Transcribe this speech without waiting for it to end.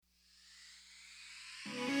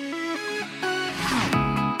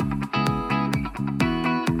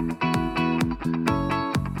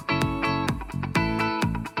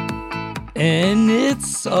And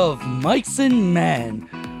it's of Mics and Men,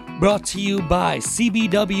 brought to you by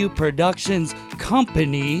CBW Productions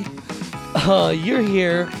Company. You're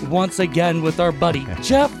here once again with our buddy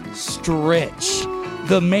Jeff Stritch,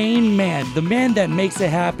 the main man, the man that makes it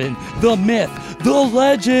happen, the myth, the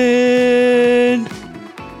legend.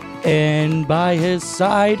 And by his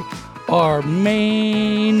side, our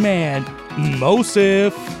main man,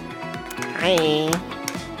 Mosif. Hi.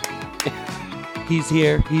 He's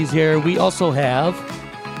here. We also have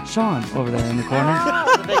Sean over there in the corner.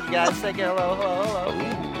 Thank you guys. Say hello.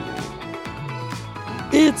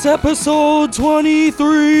 It's episode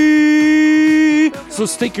 23. So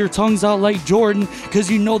stick your tongues out like Jordan,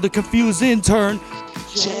 because you know the confused intern,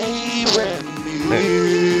 Jay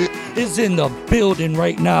Remy, is in the building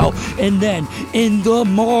right now. And then in the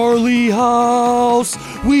Marley house,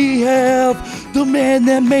 we have the man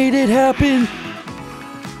that made it happen.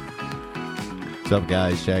 What's up,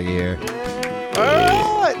 guys? Shaggy here.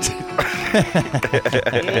 What?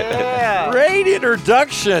 Yeah. Great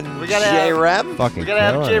introduction, We gotta have- J-Rem. Fucking We're gonna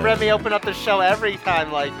have killing Jay it. Remy open up the show every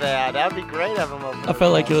time like that. That'd be great. Have him open. I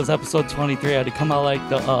felt like it was episode 23. I had to come out like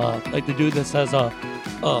the dude that says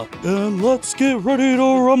and let's get ready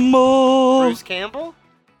to rumble. Bruce Campbell.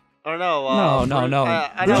 Or no? No.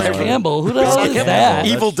 I Bruce know Campbell. Who the hell is Campbell. that?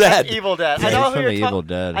 Evil Dead. Evil Dead. Yeah, I know he's who from you're the ta- Evil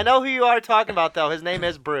Dead. I know who you are talking about though. His name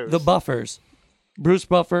is Bruce. The Buffers. Bruce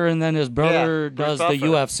Buffer, and then his brother Bruce does the Buffer.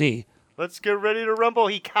 UFC. Let's get ready to rumble.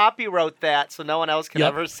 He copywrote that, so no one else can Yep.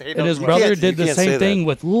 ever say And those his words. brother can't- did you the can't say same that. thing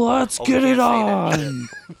with "Let's Oh, we get it can't say on."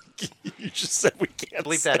 You just said we can't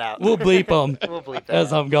Bleep say that out. We'll bleep them We'll bleep that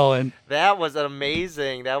as out. I'm going. That was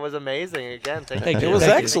amazing. Again, Thank you. It was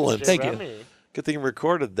Thank you. excellent. Thank you. Remy. Good thing you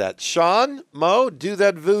recorded that. Sean, Mo, do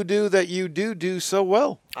that voodoo that you do so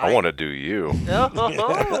well. I want to do you.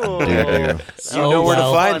 Oh. Doo-doo. You know where to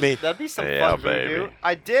well. find me. That'd be some Yeah, fun voodoo. baby.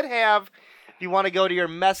 I did have, if you want to go to your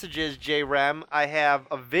messages, J-Rem, I have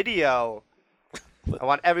a video I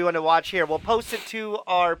want everyone to watch here. We'll post it to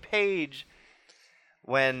our page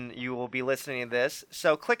when you will be listening to this.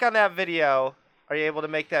 So click on that video. Are you able to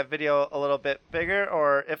make that video a little bit bigger?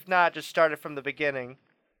 Or if not, just start it from the beginning.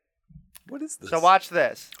 What is this? So watch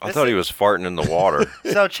this. I thought he was farting in the water.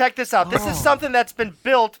 So check this out. This is something that's been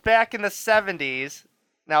built back in the 70s.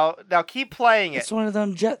 Now keep playing it. It's one of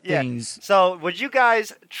them jet Yeah. things. So would you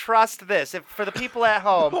guys trust this? If for the people at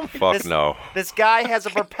home, Fuck no. This guy has a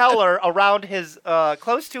propeller around his,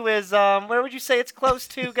 close to his, where would you say it's close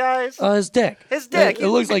to, guys? His dick. His dick. It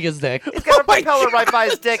looks like his dick. He's got a propeller right by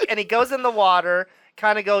his dick, and he goes in the water,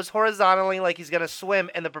 kind of goes horizontally like he's going to swim,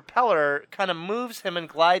 and the propeller kind of moves him and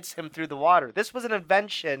glides him through the water. This was an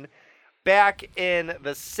invention back in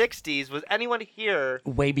the 60s. Was anyone here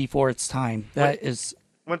Way before its time. That is.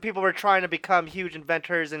 when people were trying to become huge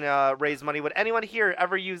inventors and raise money? Would anyone here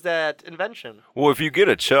ever use that invention? Well, if you get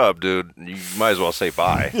a chub, dude, you might as well say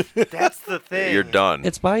bye. That's the thing. You're done.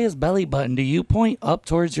 It's by his belly button. Do you point up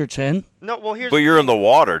towards your chin? No, well, here's But you're in the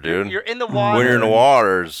water, dude. You're in the water. When you're in the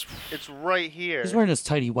waters, It's right here. He's wearing his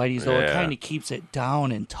tighty whities, though. It Yeah. kind of keeps it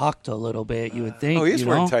down and tucked a little bit, you would think. Oh, he's you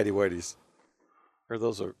wearing know? tighty whities. Or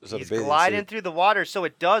those are. Is that He's a bathing gliding suit? through the water, so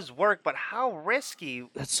it does work. But how risky?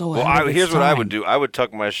 That's so well, ahead of its here's what I would time. do. I would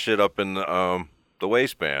tuck my shit up in the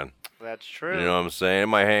waistband. That's true. You know what I'm saying? It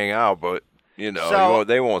might hang out, but you know So-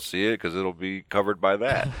 they won't see it because it'll be covered by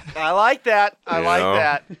that. I like that. I You like know?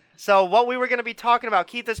 that. So what we were going to be talking about,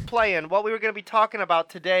 keep this playing. What we were going to be talking about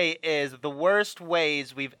today is the worst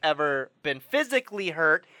ways we've ever been physically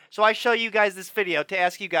hurt. So I show you guys this video to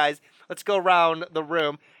ask you guys. Let's go around the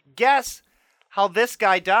room. Guess how this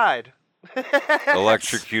guy died.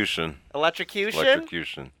 Electrocution.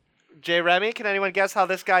 Electrocution. Jay Remy, can anyone guess how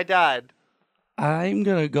this guy died? I'm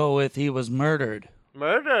going to go with he was murdered.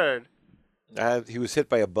 Murdered. He was hit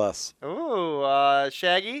by a bus. Ooh,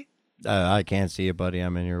 Shaggy. I can't see it, buddy.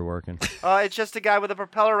 I'm in here working. It's just a guy with a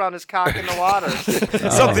propeller around his cock in the water.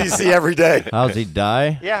 Something you see every day. How's he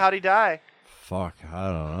die? Yeah, how'd he die? Fuck, I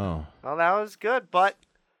don't know. Well, that was good, but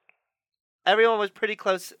everyone was pretty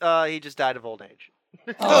close. He just died of old age.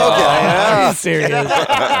 Are you serious?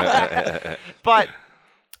 But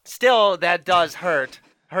still, that does hurt.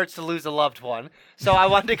 Hurts to lose a loved one. So I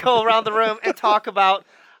wanted to go around the room and talk about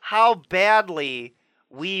how badly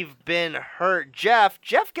we've been hurt. Jeff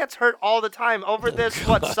gets hurt all the time. Over this,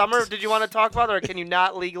 summer did you want to talk about, or can you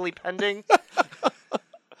not legally pending?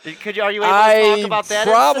 Are you able to talk about that?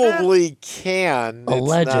 probably can.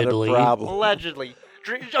 Allegedly. It's not a problem. Allegedly.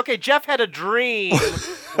 Okay, Jeff had a dream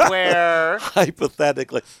where...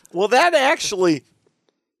 Hypothetically. Well, that actually,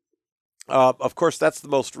 of course, that's the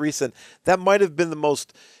most recent. That might have been the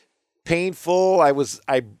most painful. I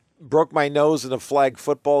broke my nose in a flag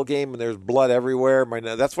football game, and there's blood everywhere.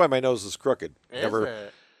 That's why my nose is crooked. Is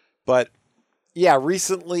it? But yeah,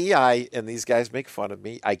 recently and these guys make fun of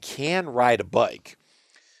me, I can ride a bike.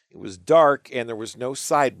 It was dark and there was no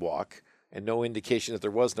sidewalk and no indication that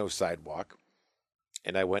there was no sidewalk.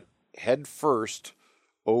 And I went head first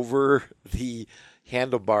over the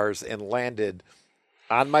handlebars and landed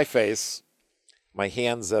on my face. My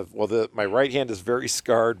hands my right hand is very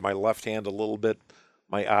scarred, my left hand a little bit,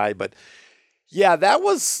 my eye. But yeah, that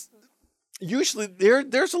was usually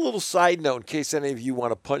there's a little side note in case any of you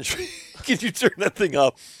want to punch me. Can you turn that thing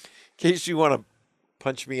up? In case you want to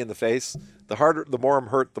punch me in the face. The more I'm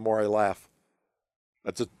hurt, the more I laugh.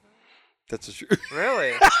 That's a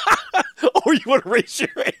Really? Oh, you want to raise your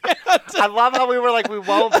hand? I love how we were like, we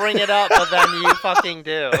won't bring it up, but then you fucking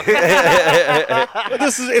do.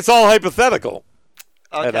 It's all hypothetical.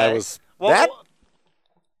 Okay. And I was was-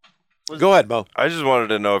 Go ahead, Mo. I just wanted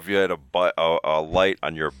to know if you had a light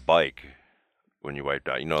on your bike when you wiped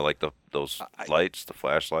out. You know, like those lights, the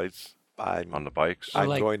flashlights on the bikes. I'm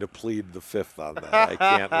like- going to plead the fifth on that. I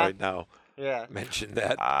can't right now Yeah. mention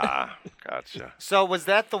that. Gotcha. So was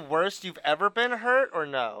that the worst you've ever been hurt or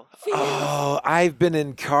no? Oh, I've been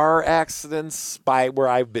in car accidents where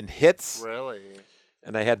I've been hit, Really?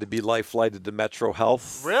 and I had to be life flighted to Metro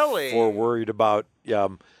Health. Really? For worried about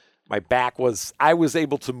my back I was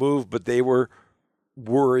able to move, but they were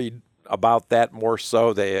worried about that more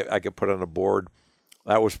so. I could put on a board.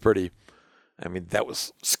 That was that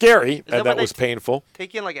was scary, that and that when was painful.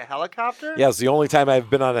 Take you in like a helicopter? Yeah, it's the only time I've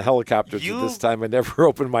been on a helicopter. You- This time I never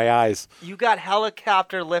opened my eyes. You got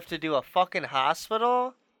helicopter lifted to a fucking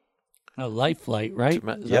hospital? A life flight, right? Is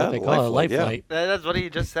that Yeah, what they call it? A life life flight, yeah. flight. That's what he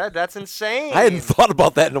just said. That's insane. I hadn't thought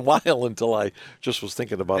about that in a while until I just was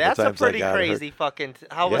thinking about That's the a times pretty I got crazy fucking.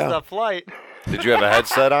 How was Yeah. the flight? Did you have a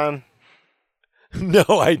headset on? hurt. No,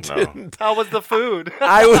 I didn't. How was the food?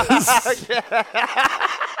 I was.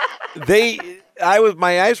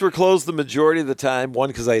 My eyes were closed the majority of the time. One,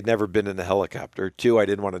 because I had never been in a helicopter. Two, I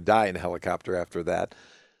didn't want to die in a helicopter after that.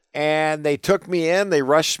 And they took me in. They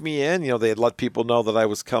rushed me in. They had let people know that I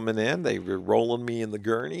was coming in. They were rolling me in the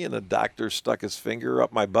gurney, and a doctor stuck his finger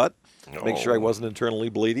up my butt to make sure I wasn't internally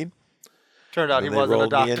bleeding. Turned out he And they wasn't a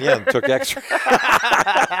rolled doctor. me in, and took X-ray.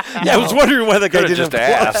 Yeah, I was wondering why that guy Could've didn't just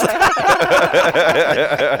apply. asked.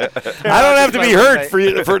 I don't have to be hurt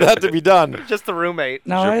for that to be done. Just the roommate.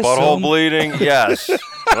 Now, Your I butthole assume, bleeding? Yes. You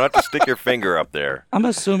don't have to stick your finger up there. I'm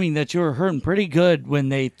assuming that you were hurting pretty good when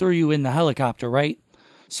they threw you in the helicopter, right?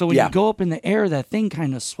 So when Yeah. you go up in the air, that thing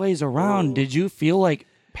kind of sways around. Did you feel like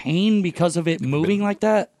pain because of it moving like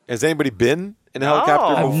that? Has anybody been in a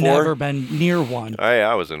helicopter I've before? never been near one.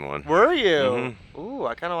 I was in one. Were you? Ooh,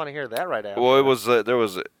 I kind of want to hear that right after. Well, it was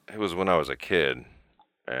when I was a kid,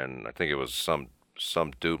 and I think it was some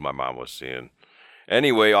dude my mom was seeing.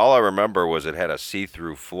 Anyway, all I remember was it had a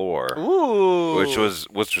see-through floor, Ooh. which was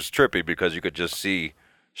trippy because you could just see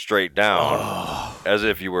straight down, as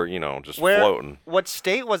if you were just floating. What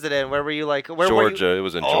state was it in? Where were you? Like where Georgia. Were you? It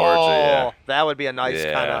was in Oh, Georgia. Yeah. that would be a nice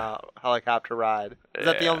Yeah. kind of helicopter ride. Is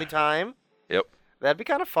that the Yeah. only time? Yep. That'd be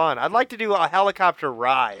kind of fun. I'd like to do a helicopter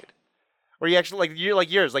ride. Where you actually like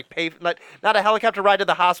yours, pay not a helicopter ride to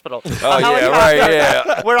the hospital. Oh yeah, right.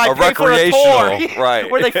 Yeah. Where I A pay for a recreational, tour, right.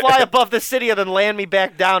 where they fly above the city and then land me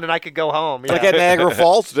back down, and I could go home. Like at Niagara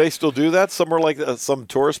Falls, do they still do that? Somewhere like some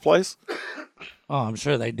tourist place? Oh, I'm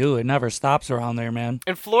sure they do. It never stops around there, man.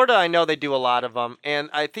 In Florida, I know they do a lot of them, and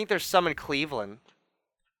I think there's some in Cleveland.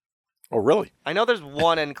 Oh, really? I know there's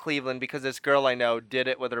one in Cleveland because this girl I know did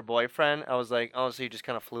it with her boyfriend. I was like, oh, so you just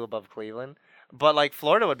kind of flew above Cleveland? But like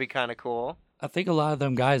Florida would be kind of cool. I think a lot of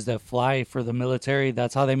them guys that fly for the military,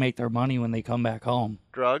 that's how they make their money when they come back home.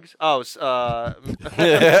 Drugs? Oh,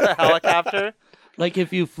 helicopter? Like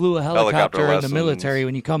if you flew a Helicopter helicopter in the lessons. military,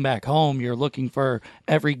 when you come back home, you're looking for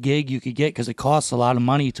every gig you could get because it costs a lot of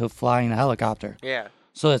money to fly in a helicopter. Yeah,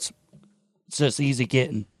 So it's just easy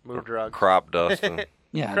getting. move drugs. Crop dusting.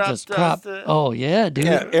 Yeah, Crop just crop. dusting. Oh yeah, dude.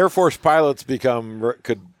 Yeah, Air Force pilots could become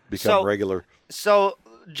So- regular. So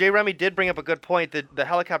J. Remy did bring up a good point that the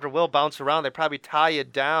helicopter will bounce around. They probably tie you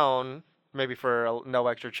down, maybe for no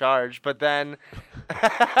extra charge. But then,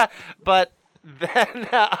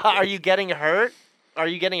 are you getting hurt? Are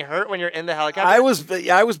you getting hurt when you're in the helicopter? I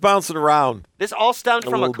was bouncing around. This all stemmed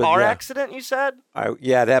from a little bit, car yeah. accident, you said?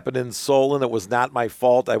 It happened in Solon. It was not my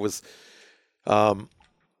fault. I was in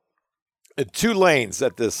 2 lanes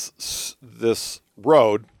at this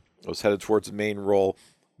road. I was headed towards the main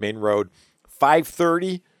road.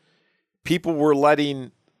 5:30, people were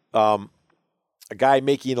letting a guy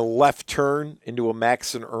making a left turn into a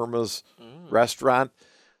Max and Irma's restaurant.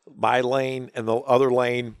 My lane and the other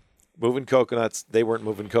lane moving coconuts. They weren't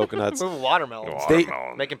moving coconuts. Moving watermelons.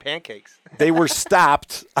 Watermelon. Making pancakes. They were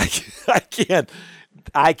stopped. I can't.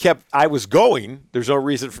 I was going. There's no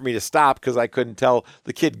reason for me to stop because I couldn't tell.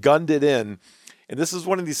 The kid gunned it in. And this is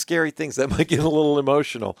one of these scary things that might get a little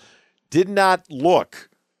emotional. Did not look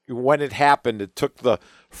when it happened. It took the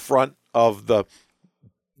front of the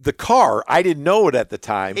car. I didn't know it at the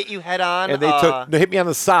time. Hit you head on. And they hit me on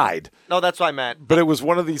the side. No, that's what I meant. But it was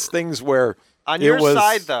one of these things where On your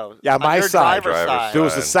side, though. Yeah, on my your side. Driver's side. If it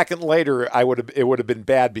was a second later, it would have been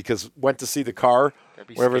bad because went to see the car. That'd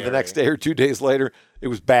be Whatever scary. the next day or 2 days later, it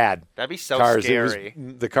was bad. That'd be so Cars, scary.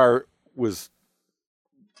 the car was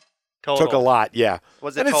Total. took a lot. Yeah.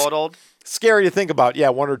 Was And it it's totaled? Scary to think about. Yeah,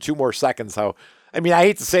 1 or 2 more seconds. I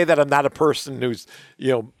hate to say that I'm not a person who's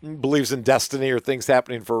believes in destiny or things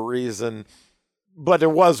happening for a reason, but there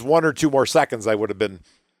was 1 or 2 more seconds I would have been.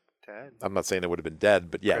 Dead. I'm not saying I would have been dead,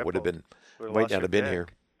 but yeah, it would have been. Would've Might lost not your have been dick. here.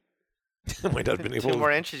 Might not have been able. 2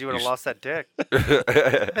 more inches, you would have lost that dick.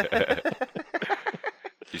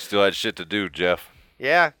 You still had shit to do, Jeff.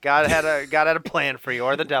 Yeah, God had a plan for you,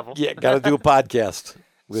 or the devil. Yeah, got to do a podcast.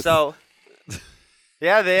 So,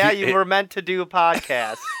 yeah, you were meant to do a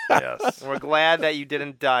podcast. Yes. And we're glad that you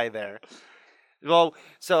didn't die there. Well,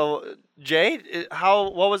 so Jay,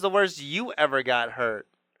 what was the worst you ever got hurt?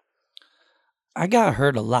 I got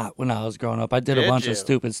hurt a lot when I was growing up. I did a Did bunch you? of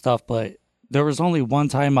stupid stuff, but there was only one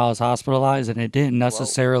time I was hospitalized and it didn't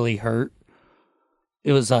necessarily hurt.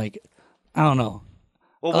 It was like, I don't know.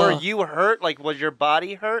 Well, were you hurt? Like, was your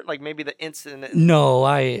body hurt? Like, maybe the incident. No,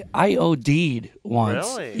 I OD'd once.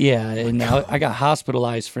 Really? Yeah, and I got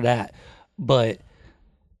hospitalized for that. But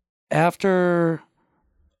after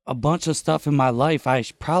a bunch of stuff in my life, I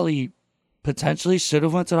probably potentially should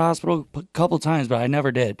have went to the hospital a couple times, but I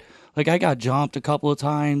never did. Like, I got jumped a couple of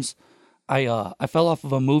times. I fell off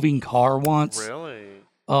of a moving car once. Really?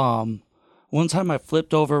 One time I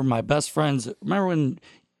flipped over my best friend's. Remember when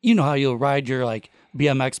you know how you'll ride your like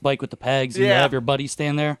BMX bike with the pegs and you Yeah. have your buddy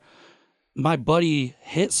stand there? My buddy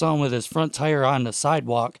hit someone with his front tire on the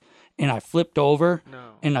sidewalk, and I flipped over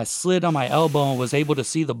and I slid on my elbow and was able to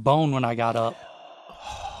see the bone when I got up.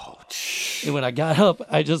 And when I got up,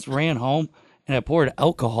 I just ran home and I poured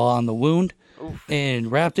alcohol on the wound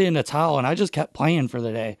and wrapped it in a towel, and I just kept playing for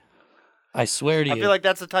the day. I swear to you. I feel like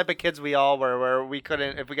that's the type of kids we all were, where we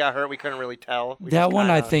couldn't, if we got hurt, we couldn't really tell. We that just one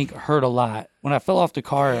I kinda- think hurt a lot. When I fell off the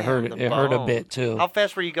car, it hurt. the It hurt a bone. bit too. How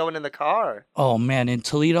fast were you going in the car? Oh man, in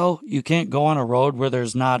Toledo, you can't go on a road where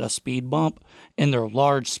there's not a speed bump, and they're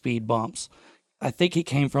large speed bumps. I think it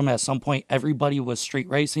came from at some point everybody was street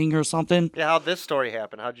racing or something. Yeah, how'd this story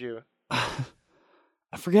happen? How'd you?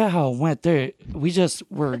 I forget how it went there. We just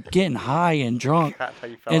were getting high and drunk, God, how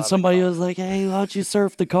you fell out and of the somebody car. was like, "Hey, why don't you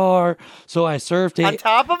surf the car?" So I surfed On it,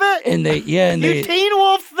 top of it? and they You teen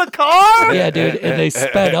wolfed the car? yeah, dude, and they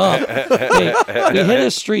sped up. They hit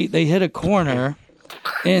a street, they hit a corner,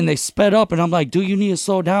 and they sped up, and I'm like, dude, you need to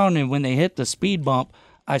slow down. And when they hit the speed bump,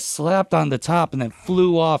 I slapped on the top and then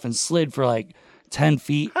flew off and slid for like 10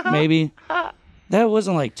 feet, maybe. That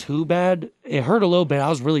wasn't like too bad. It hurt a little bit. I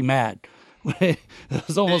was really mad. It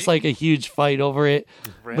was almost like a huge fight over it.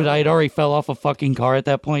 But I had already fell off a fucking car at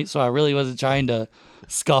that point, so I really wasn't trying to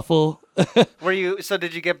scuffle. So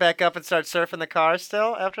did you get back up and start surfing the car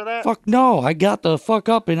still after that? Fuck no. I got the fuck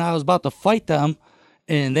up and I was about to fight them,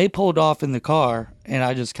 and they pulled off in the car, and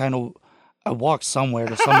I just kind of I walked somewhere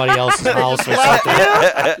to somebody else's house or Left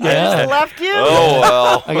something. you? Yeah. Left you? Oh,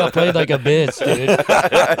 well. I got played like a bitch,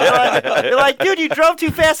 dude. You're like, dude, you drove too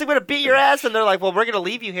fast. I'm going to beat your ass. And they're like, well, we're going to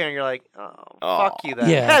leave you here. And you're like, oh, fuck you then.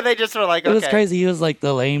 Yeah. And they just were like, It okay. was crazy. He was like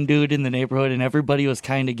the lame dude in the neighborhood, and everybody was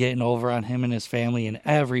kind of getting over on him and his family in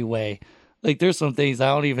every way. Like, there's some things I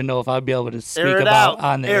don't even know if I'd be able to speak Air it about out.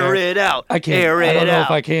 on the Air air. it out. I can't. Air I don't it know out. if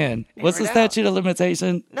I can. What's the it out. statute of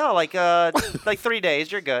limitation? No, like 3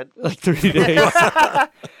 days. You're good. Like 3 days.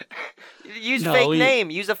 Use No, fake we- name.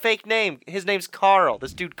 Use a fake name. His name's Carl.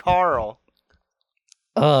 This dude Carl.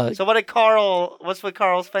 So So what's with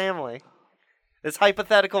Carl's family? This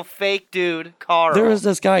hypothetical fake dude, Carl. there was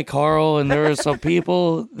this guy Carl, and there were some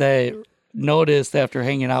people that noticed after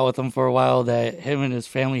hanging out with him for a while that him and his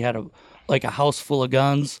family had a house full of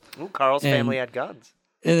guns. Ooh, Carl's and- family had guns.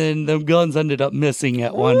 And then the guns ended up missing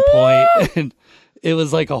at one point, and it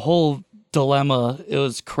was like a whole dilemma. It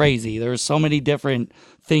was crazy. There were so many different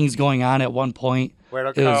things going on at one point. Where do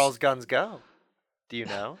It was- Carl's guns go? Do you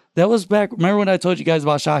know? That was back. Remember when I told you guys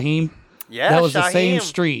about Shaheem? Yeah, That was the same Shaheem.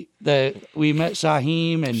 street that we met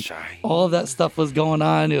Shaheem, and all of that stuff was going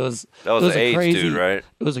on. It was That was it was the a AIDS crazy, dude, right?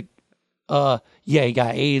 It was yeah, he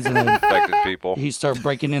got AIDS, and then Infected people. he started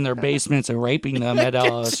breaking in their basements and raping them at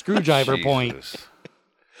a screwdriver point. Jesus.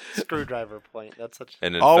 Screwdriver point. That's such.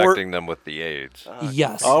 And All we're- infecting them with the AIDS.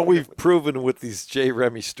 Yes. All we've proven with these J.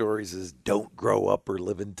 Remy stories is don't grow up or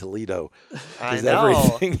live in Toledo. I 'Cause know.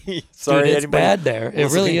 everything. Sorry, Dude, it's anybody bad there. It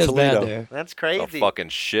listening really in is Toledo. bad there. That's A crazy. fucking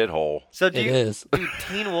shithole. So do It you, is. dude,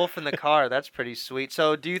 Teen Wolf in the car? That's pretty sweet.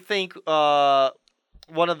 So do you think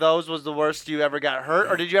one of those was the worst you ever got hurt,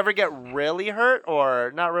 or did you ever get really hurt,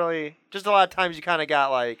 or not really? Just a lot of times you kind of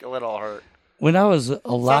got like a little hurt. When I was a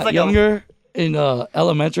lot like a- younger in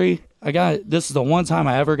elementary, this is the one time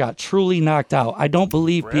I ever got truly knocked out. I don't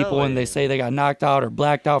believe people when Really? they say they got knocked out or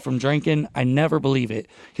blacked out from drinking. I never believe it.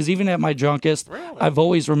 Because even at my drunkest, I've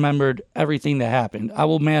always remembered everything that happened. I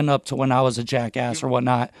will man up to when I was a jackass or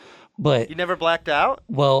whatnot. But You never blacked out?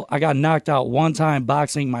 well, I got knocked out one time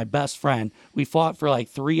boxing my best friend. We fought for like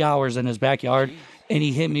 3 hours in his backyard, and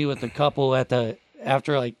he hit me with a couple at the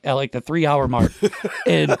 3-hour mark.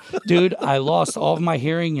 And dude, I lost all of my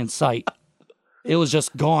hearing and sight. It was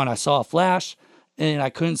just gone. I saw a flash, and I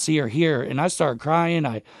couldn't see or hear. And I started crying.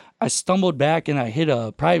 I stumbled back and I hit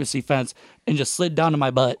a privacy fence and just slid down to my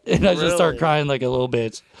butt. And I just started Really? crying like a little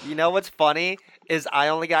bitch. You know what's funny is I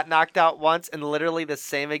only got knocked out once, and literally the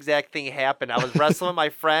same exact thing happened. I was wrestling with my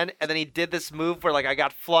friend, and then he did this move where like I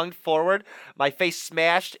got flung forward, my face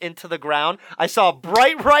smashed into the ground. I saw a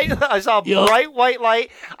bright Yup. bright white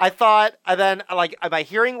light. I thought, and then like my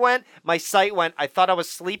hearing went, my sight went. I thought I was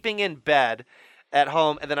sleeping in bed at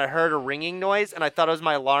home, and then I heard a ringing noise, and I thought it was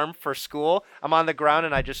my alarm for school. I'm on the ground,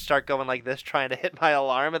 and I just start going like this, trying to hit my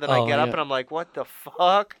alarm, and then I Oh, get up, yeah. and I'm like, what the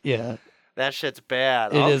fuck? Yeah. That shit's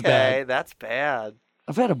bad. It okay, is bad. that's bad.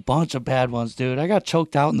 I've had a bunch of bad ones, dude. I got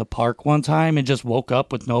choked out in the park one time and just woke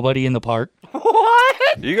up with nobody in the park.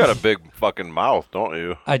 What? You got a big fucking mouth, don't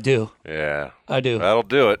you? I do. Yeah. I do. That'll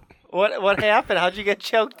do it. What happened? How'd you get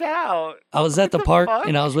choked out? I was at the park fuck?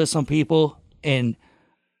 and I was with some people, and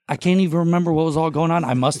I can't even remember what was all going on.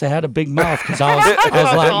 I must have had a big mouth because I was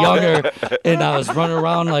a lot younger, and I was running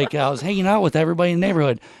around like I was hanging out with everybody in the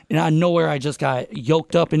neighborhood. And out of nowhere, I just got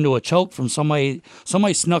yoked up into a choke from somebody.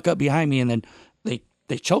 Somebody snuck up behind me, and then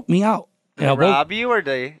they choked me out. And I Did they woke, rob you or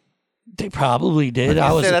they? they probably did. I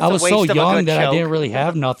gonna was say, that's I a was so waste of a young good that I choke. didn't really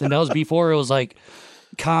have nothing. That was before it was like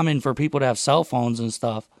common for people to have cell phones and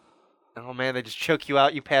stuff. Oh man, they just choke you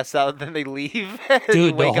out. You pass out, then they leave. and you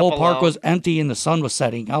Dude, the wake up whole park alone. was empty and the sun was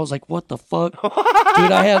setting. I was like, what the fuck?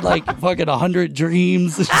 Dude, I had like fucking 100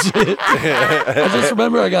 dreams and shit. I just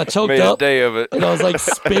remember I got choked Made a up day of it. and I was like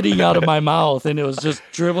spitting out of my mouth and it was just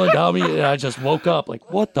dribbling down me and I just woke up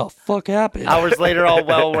like, what the fuck happened? Hours later, all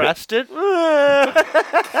well rested.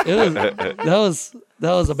 That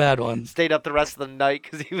was a bad one. Stayed up the rest of the night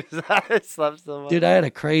because he was slept so much. Dude, I had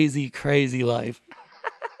a crazy, crazy life.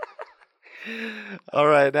 All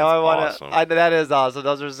right, now I want awesome. to. That is awesome.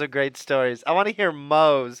 Those are some great stories. I want to hear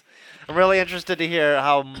Mo's. I'm really interested to hear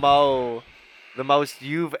how Mo, the most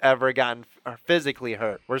you've ever gotten physically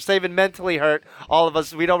hurt. We're saving mentally hurt. All of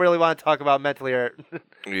us, we don't really want to talk about mentally hurt.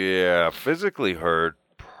 Yeah, physically hurt.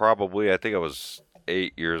 Probably, I think I was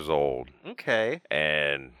 8 years old, Okay.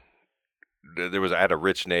 and I had a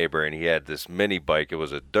rich neighbor, and he had this mini bike. It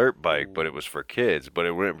was a dirt bike, but it was for kids. But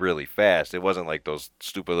it went really fast. It wasn't like those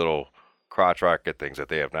stupid little crotch rocket things that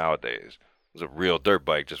they have nowadays. It was a real dirt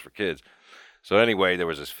bike just for kids. So anyway, there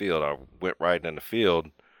was this field. I went riding in the field.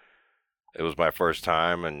 It was my first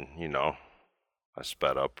time, and I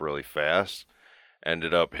sped up really fast.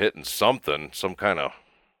 Ended up hitting some kind of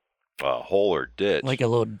hole or ditch. Like a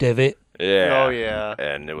little divot. Yeah. Oh, yeah.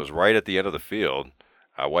 And it was right at the end of the field.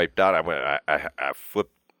 I wiped out.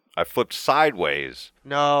 I flipped sideways.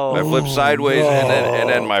 No. I flipped sideways, and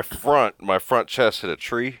then my front chest hit a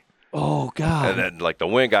tree, Oh, and God. then like the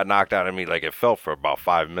wind got knocked out of me. Like it felt for about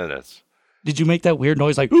 5 minutes. Did you make that weird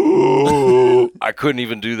noise like, I couldn't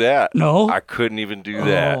even do that. no? I couldn't even do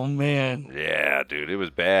that. Oh, man. Yeah, dude, it was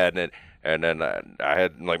bad. And then I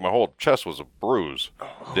had like my whole chest was a bruise,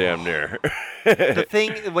 damn near. The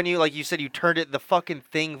thing when you said you turned it, the fucking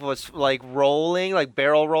thing was like rolling, like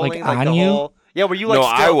barrel rolling, on the you? whole. Yeah, were you like?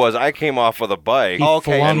 No, still... I came off of the bike. He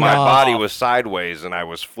Okay. flung And my off. body was sideways, and I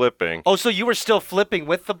was flipping. Oh, so you were still flipping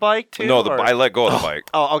with the bike too? No, or- I let go of the bike.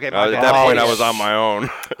 Oh, okay. my At bad. that point, I Oh, was on my own.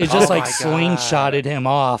 It just Oh like my God. slingshotted him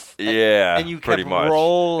off. Yeah, and you pretty kept much.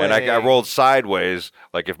 rolling. And I rolled sideways,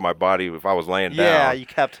 like if I was laying Yeah, down. you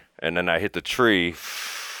kept. And then I hit the tree,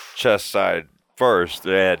 chest side first.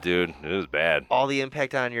 Yeah, dude, it was bad. All the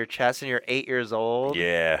impact on your chest, and you're 8 years old.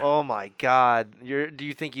 Yeah, Oh my God! Do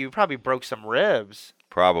you think you probably broke some ribs?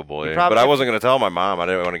 probably. You probably- But I wasn't gonna tell my mom. I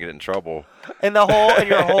didn't want to get in trouble. And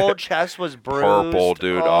your whole chest was bruised. Purple,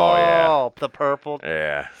 dude. Oh, yeah. The purple.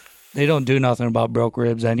 Yeah. They don't do nothing about broke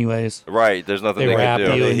ribs, anyways. Right. There's nothing They they wrap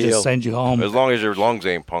can you do. and They heal. just send you home. As long as your lungs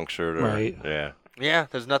ain't punctured. Or, Right. Yeah. Yeah,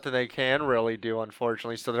 there's nothing they can really do,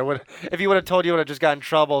 unfortunately. So there would, if you would have told you, would have just got in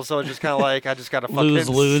trouble. So it's just kind of like I just gotta fucking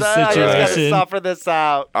Lose-lose I just gotta situation. suffer this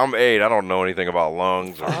out. I'm 8. I don't know anything about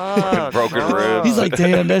lungs or Oh, broken fuck. ribs. He's like,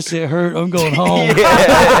 damn, that shit hurt. I'm going home.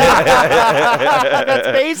 That's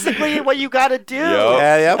basically what you gotta do. Yep.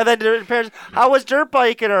 Yeah, yep. And then the parents, how was dirt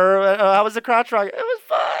biking or how was the crotch rock? It was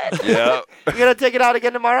fun. Yeah. You gonna take it out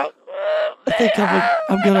again tomorrow? I think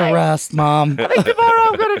I'm gonna rest, Mom. I think tomorrow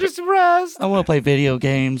I'm gonna just rest. I want to play video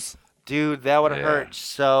games. Dude, that would Yeah. hurt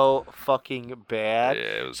so fucking bad. Yeah,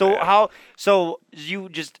 it was so bad. how? So you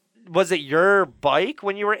just was it your bike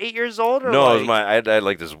when you were 8 years old? Or No, like, it was I had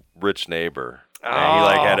like this rich neighbor. And he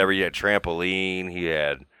like had Oh. he had trampoline.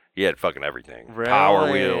 He had fucking everything. Power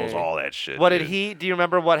Really? wheels, all that shit. What did dude. he? Do you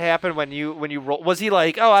remember what happened when you rolled? Was he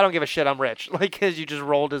like, oh, I don't give a shit, I'm rich, like, cause you just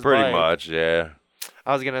rolled his Pretty bike? much, yeah.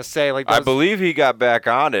 I was gonna say like, I those- believe he got back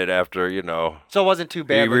on it after, so it wasn't too he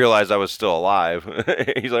bad. like- realized I was still alive.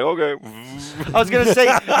 He's like, okay. I was gonna say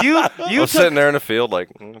you I was sitting there in the field like,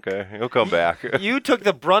 okay, he'll come back. you took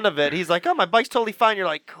the brunt of it. He's like, oh, my bike's totally fine. You're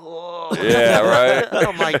like, cool. Yeah, right.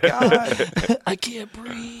 Oh my god, I can't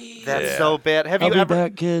breathe. that's Yeah. so bad. Have I'll you be ever?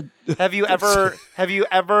 back, kid. Have you ever?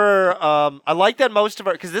 I like that most of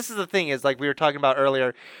our, because this is the thing is like we were talking about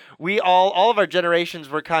earlier. We all of our generations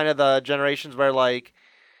were kind of the generations where like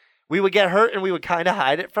we would get hurt and we would kind of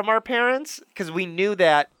hide it from our parents because we knew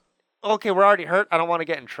that okay, we're already hurt. I don't want to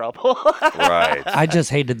get in trouble. Right. I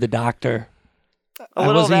just hated the doctor. I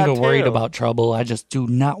little of wasn't that, even worried too. about trouble. I just do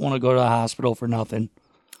not want to go to the hospital for nothing.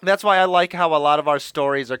 That's why I like how a lot of our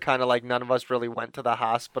stories are kind of like none of us really went to the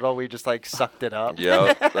hospital. We just like sucked it up.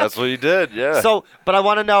 Yeah, that's what he did. Yeah. So, but I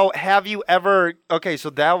want to know, have you ever, okay,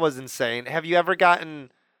 so that was insane. Have you ever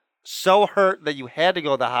gotten so hurt that you had to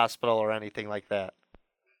go to the hospital or anything like that?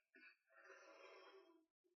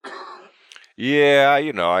 Yeah,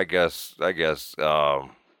 I guess. I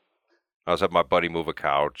was having my buddy move a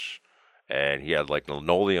couch, and he had like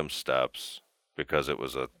linoleum steps because it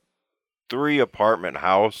was a 3-apartment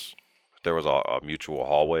house. There was a mutual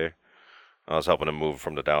hallway. I was helping him move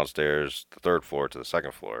from the downstairs, the 3rd floor, to the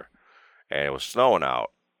 2nd floor, and it was snowing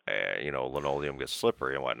out, and linoleum gets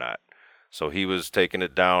slippery and whatnot. So he was taking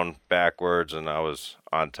it down backwards, and I was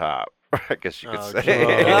on top. I guess you could say.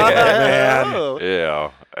 man.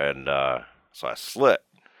 Yeah, and so I slipped.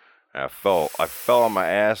 And I fell on my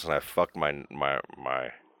ass, and I fucked my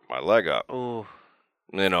leg up. Ooh.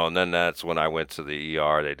 And then that's when I went to the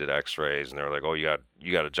ER. They did X-rays, and they were like, "Oh, you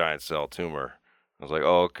got a giant cell tumor." I was like,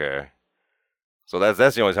 "Oh, okay." So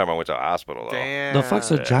that's the only time I went to a hospital though. Damn. The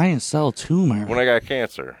fuck's a giant cell tumor? When I got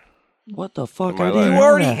cancer. What the fuck? In my I didn't leg. You know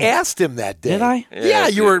already that. asked him that day. Did I? Yeah,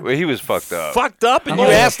 you were Well, he was fucked up. fucked up, and I'm you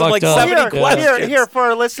all asked him like fucked up. 70 Here, questions. here, for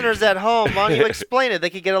our listeners at home, why don't you explain it? They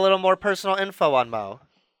could get a little more personal info on Mo.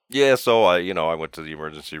 Yeah, so I went to the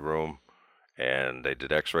emergency room, and they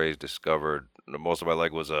did X-rays, discovered most of my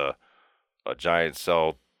leg was a giant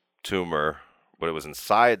cell tumor, but it was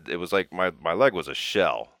inside. It was like my leg was a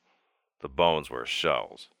shell. The bones were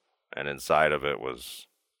shells, and inside of it was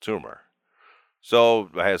tumor. So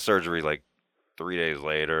I had surgery like 3 days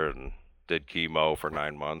later, and did chemo for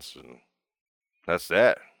 9 months, and that's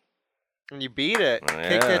that. And you beat it. Yeah.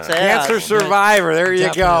 Kicked its ass. Cancer survivor. There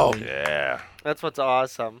you go. Definitely. Yeah. That's what's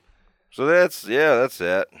awesome. So that's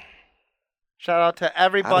it. Shout out to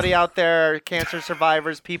everybody out there, cancer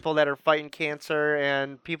survivors, people that are fighting cancer,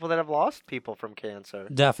 and people that have lost people from cancer.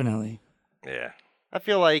 Definitely. Yeah. I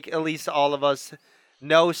feel like at least all of us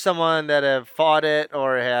know someone that have fought it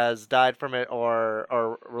or has died from it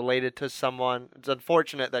or related to someone. It's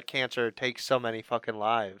unfortunate that cancer takes so many fucking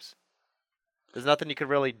lives. There's nothing you could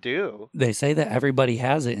really do. They say that everybody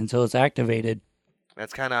has it until it's activated.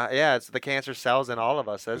 That's kind of, yeah, it's the cancer cells in all of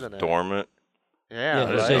us, isn't it? Dormant. Yeah,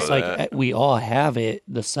 It's I just know like that. we all have it.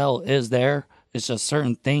 The cell is there. It's just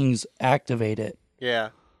certain things activate it. Yeah.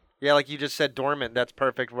 Yeah, like you just said, dormant. That's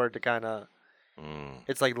perfect word to kind of,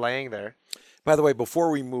 it's like laying there. By the way,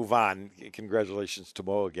 before we move on, congratulations to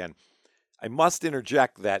Mo again. I must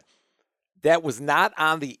interject that was not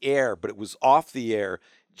on the air, but it was off the air.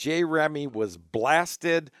 Jay Remy was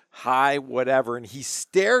blasted, high, whatever, and he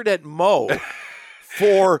stared at Mo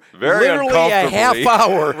for Very literally a half uncomfortably.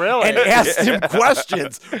 hour Really? and asked him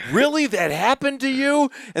questions. Really? That happened to you?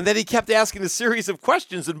 And then he kept asking a series of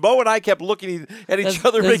questions, and Mo and I kept looking at each That's-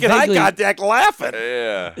 other, that's making eye vaguely- contact, laughing.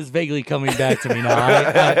 Yeah. It's vaguely coming back to me now.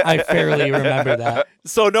 I fairly remember that.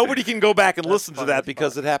 So nobody can go back and listen to that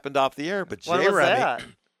because it happened off the air. But When Jay was Remy, that?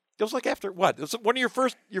 it was like after what? It was one of your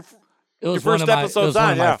first. It was Your one first of my, it episode's was one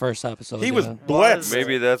on, of my yeah. first episodes. He was yeah. blitzed.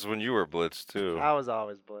 Maybe that's when you were blitzed too. I was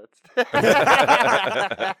always blitzed.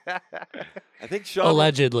 I think Sean.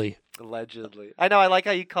 Allegedly. Allegedly. I know. I like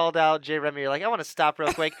how you called out Jay Remy. You're like, I want to stop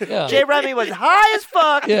real quick. Yeah. Jay Remy was high as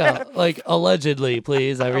fuck. Yeah, like allegedly,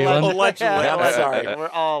 please, everyone. Allegedly. Yeah, I'm sorry. We're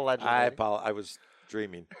all allegedly. I was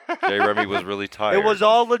dreaming. Jay Remy was really tired. It was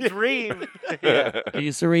all a dream. Yeah. I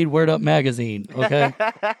used to read Word Up magazine. Okay.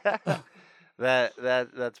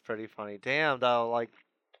 That's pretty funny. Damn though, like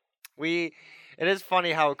it is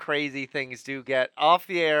funny how crazy things do get off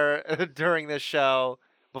the air during this show,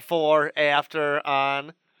 before, after,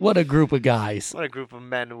 on. What a group of guys. What a group of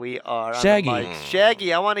men we are. on the Shaggy. mics.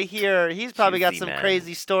 Shaggy, I want to hear. He's probably got Juicy some man.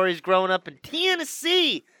 crazy stories growing up in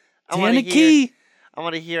Tennessee. I want to hear. Tennessee. I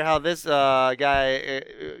want to hear how this guy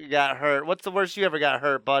got hurt. What's the worst you ever got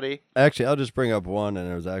hurt, buddy? Actually, I'll just bring up one,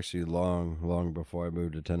 and it was actually long before I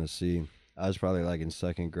moved to Tennessee. I was probably like in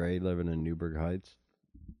second grade, living in Newburgh Heights,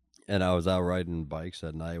 and I was out riding bikes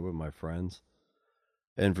at night with my friends.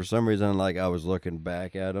 And for some reason, like, I was looking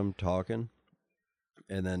back at them talking,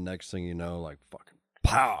 and then next thing you know, like, fucking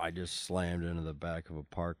pow! I just slammed into the back of a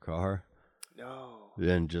parked car. No.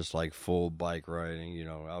 And just like full bike riding,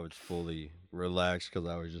 I was fully relaxed because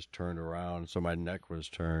I was just turned around, so my neck was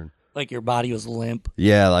turned. Like your body was limp.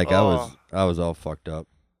 Yeah, like Oh. I was all fucked up.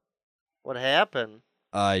 What happened?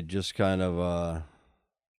 I just kind of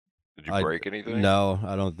Did you break anything? No,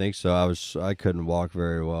 I don't think so. I couldn't walk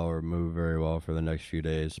very well or move very well for the next few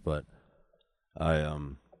days, but I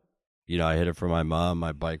I hid it from my mom.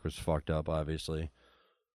 My bike was fucked up, obviously,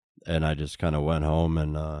 and I just kind of went home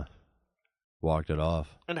and walked it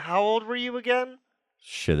off. And how old were you again?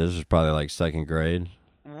 Shit, this is probably like second grade.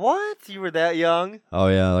 What? You were that young? Oh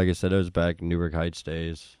yeah, like I said, it was back in Newburgh Heights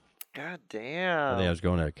days. God I damn. think I was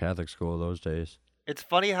going to a Catholic school those days. It's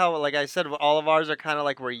funny how, like I said, all of ours are kind of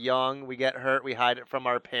like we're young, we get hurt, we hide it from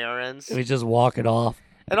our parents. We just walk it off.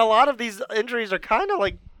 And a lot of these injuries are kind of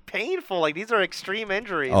like painful. Like these are extreme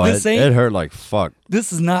injuries. Oh, This it ain't- hurt like fuck.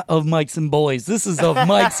 This is not of Mikes and boys. This is of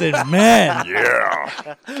Mikes and men.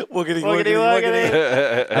 Yeah. Wiggity, wiggity.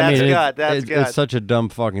 That's I mean, good. That's it's, good. It's such a dumb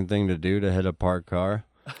fucking thing to do, to hit a parked car.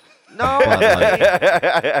 No.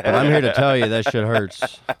 But I'm here to tell you that shit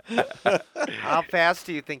hurts. How fast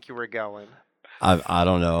do you think you were going? I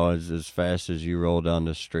don't know, as fast as you roll down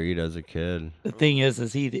the street as a kid. The thing is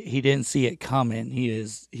he didn't see it coming. He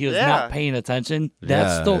was Yeah. not paying attention.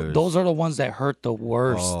 Yeah, it was- Those are the ones that hurt the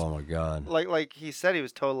worst. Oh my god! Like he said, he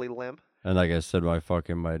was totally limp. And like I said, I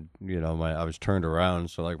was turned around,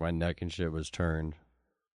 so like my neck and shit was turned.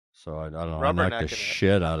 So I don't know. I knocked Rubbernecking the it.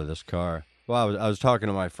 shit out of this car. Well, I was talking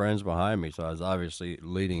to my friends behind me, so I was obviously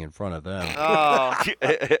leading in front of them. Oh,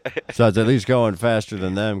 So I was at least going faster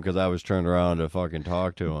than them because I was turned around to fucking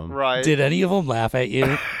talk to them. right. Did any of them laugh at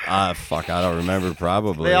you? Fuck, I don't remember.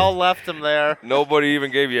 Probably. They all left him there. Nobody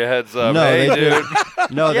even gave you a heads up. No, Hey, they dude.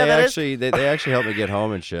 No, Yeah, they that is- actually they actually helped me get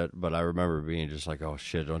home and shit. But I remember being just like, oh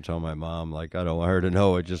shit, don't tell my mom. Like I don't want her to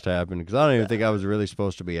know what just happened because I don't even think I was really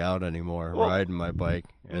supposed to be out anymore Well, riding my bike.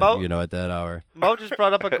 Mo- At that hour. Mo just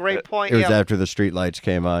brought up a great point. It was Yeah, after the street lights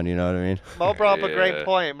came on. You know what I mean? Mo brought up a Yeah. great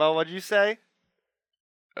point. Mo, what'd you say?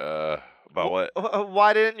 About what?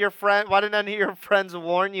 Why didn't any of your friends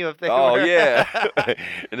warn you if they Oh were? yeah.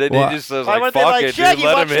 And then Well, he just says Why like, weren't they "Fuck like, it, Shaggy, dude,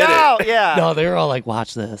 let him watch hit out? Yeah. No, they were all like,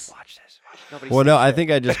 watch this. Watch this. Nobody Well, say no, I shit.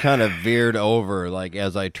 think I just kind of veered over, like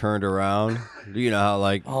as I turned around. You know how,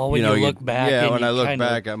 like, Oh, when you know, you look back Yeah, and when you I look kinda-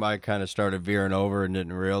 back, I kind of started veering over and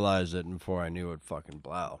didn't realize it. And before I knew it, fucking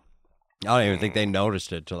blow. I don't even think they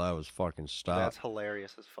noticed it till I was fucking stopped. That's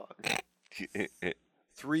hilarious as fuck. it."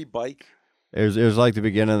 3 bike. It was like the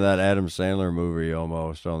beginning of that Adam Sandler movie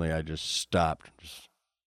almost, only I just stopped.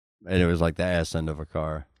 And it was like the ass end of a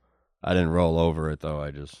car. I didn't roll over it though.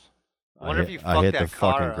 I wonder if hit, you I fucked hit that the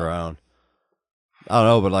car fucking up. ground. I don't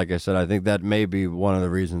know, but like I said, I think that may be one of the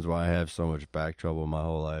reasons why I have so much back trouble my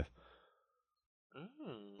whole life.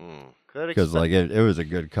 Mm. Could Because like it was a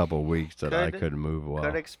good couple weeks that I Could- couldn't move well.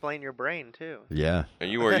 could explain your brain too. Yeah,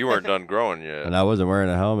 And you weren't done growing yet. and I wasn't wearing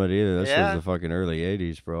a helmet either. This Yeah. was the fucking early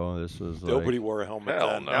 '80s, bro. This was like, Nobody wore a helmet Hell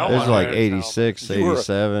then. no. This was one like wears '86, You were-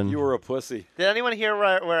 '87. You were a pussy. Did anyone here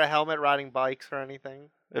wear a helmet riding bikes or anything?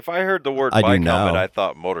 If I heard the word I do bike helmet, now. I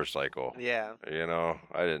thought motorcycle. Yeah. You know,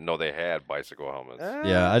 I didn't know they had bicycle helmets.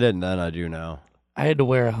 Yeah, I didn't then. I do now. I had to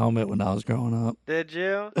wear a helmet when I was growing up. Did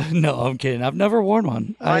you? No, I'm kidding. I've never worn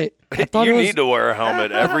one. I thought You it was, need to wear a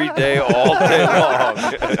helmet every day, all day long.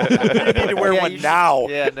 You need to wear Yeah, one you should- now.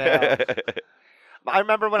 Yeah, no. I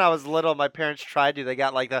remember when I was little, my parents tried to. They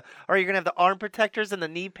got like or you're gonna have the arm protectors and the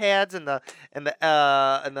knee pads and the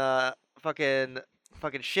fucking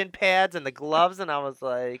fucking shin pads and the gloves, and I was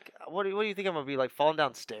like, what do you think I'm gonna be like falling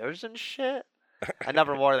down stairs and shit? I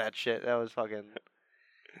never wore that shit. That was fucking.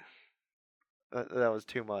 That was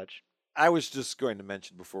too much. I was just going to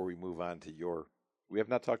mention before we move on to your. We have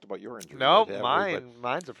not talked about your injury. No, yet, have we?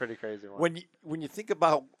 mine's a pretty crazy one. When you think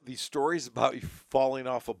about these stories about you falling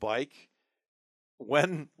off a bike,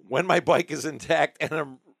 when my bike is intact and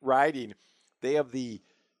I'm riding, they have the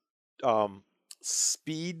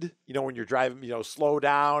speed. When you're driving, slow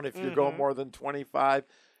down if you're going more than 25.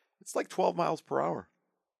 It's like 12 miles per hour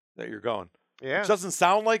that you're going. Yeah, Which doesn't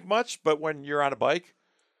sound like much, but when you're on a bike,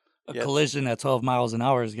 A collision at 12 miles an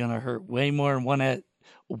hour is going to hurt way more than one at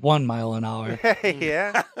 1 mile an hour.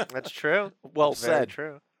 yeah, that's true. Well That's very said.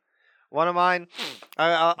 true. One of mine,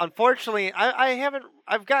 unfortunately,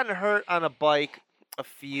 I've gotten hurt on a bike a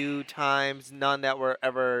few times, none that were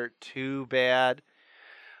ever too bad.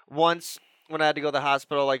 Once, when I had to go to the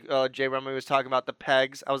hospital, like Jay Rumley was talking about the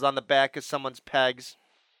pegs, I was on the back of someone's pegs,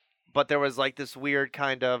 but there was like this weird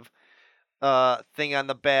kind of thing on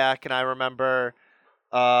the back, and I remember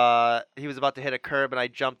he was about to hit a curb, and I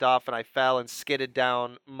jumped off, and I fell and skidded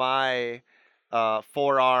down my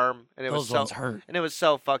forearm, and it was Those ones hurt. and it was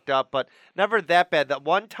so fucked up, but never that bad. That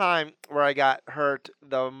one time where I got hurt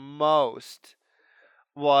the most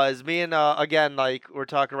was me and again, like we're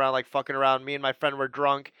talking around, like fucking around. Me and my friend were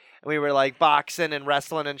drunk, and we were like boxing and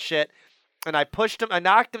wrestling and shit. And I pushed him, I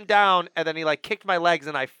knocked him down, and then he like kicked my legs,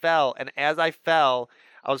 and I fell. And as I fell,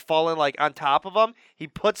 I was falling like on top of him. He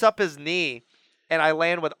puts up his knee, and I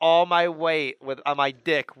land with all my weight on my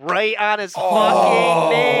dick right on his fucking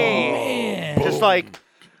knee. Man. Just like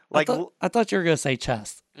I thought you were going to say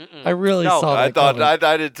chest. mm-mm. I really No. saw that I thought coming.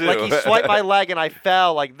 I did too. Like he swiped my leg, and I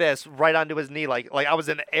fell like this right onto his knee, like I was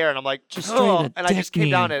in the air, and I'm like, Just "Oh," straight and I just dick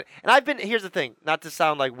came down knee. at it. And here's the thing, not to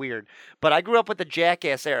sound like weird, but I grew up with the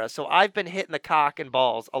Jackass era, so I've been hitting the cock and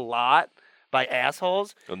balls a lot by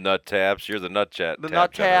assholes. The nut taps. You're the nut The tap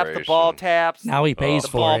nut taps, the ball generation. taps, Now he pays the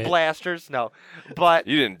for ball it. blasters. No, but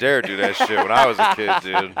You didn't dare do that shit when I was a kid,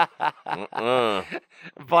 dude.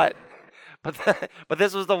 but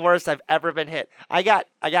this was the worst I've ever been hit. I got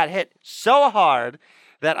hit so hard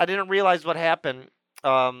that I didn't realize what happened.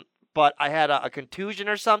 But I had a contusion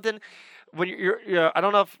or something. When you're I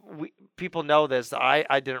don't know if people know this. I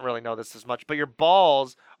didn't really know this as much, but your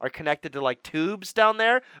balls are connected to like tubes down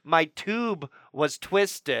there. My tube was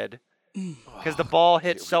twisted because the ball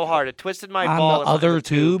hit so hard. It twisted my On ball. the other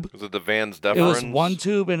tube, Was it the Vans it deferens? was one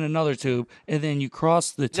tube and another tube, and then you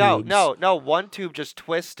cross the tubes No. One tube just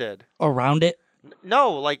twisted. around it.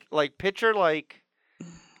 No, like picture like.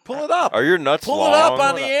 pull it up. Are your nuts Pull long? it up on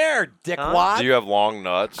Pull the it air, dickwad. Do you have long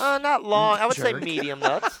nuts? Not long. I would say Jerk. medium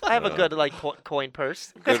nuts. I have a good like coin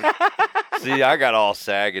purse. Good. See, I got all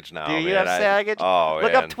saggage now. Do you man. have saggage? Oh,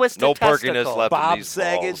 Look up man. twisted No testicle. perkiness left Bob in these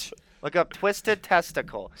Saggage. balls. Look up twisted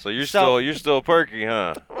testicle. So you're still perky,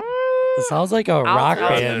 huh? It sounds like a rock I'll-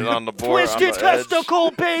 band. On the board, on Twisted the edge. testicle,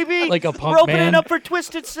 baby. Like a punk We're opening band? up for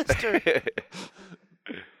Twisted Sister.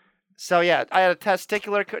 So yeah, I had a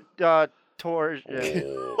testicular torsion.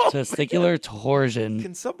 Testicular torsion.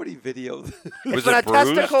 Can somebody video this? Was When a it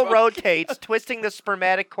bruised? testicle rotates, twisting the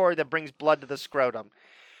spermatic cord that brings blood to the scrotum.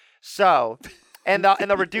 So, and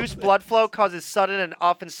the reduced blood flow causes sudden and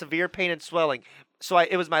often severe pain and swelling. So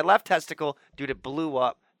it was my left testicle, dude. It blew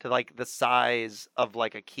up to like the size of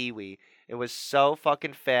like a kiwi. It was so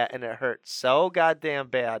fucking fat and it hurt so goddamn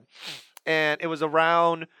bad. And it was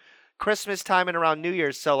around Christmas time and around New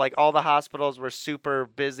Year's, so like all the hospitals were super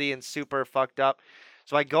busy and super fucked up.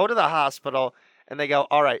 So I go to the hospital and they go,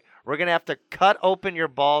 "All right, we're gonna have to cut open your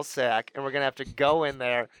ball sack and we're gonna have to go in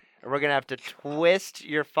there and we're gonna have to twist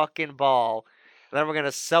your fucking ball and then we're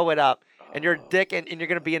gonna sew it up and your dick and you're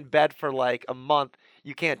gonna be in bed for like a month.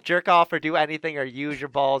 You can't jerk off or do anything or use your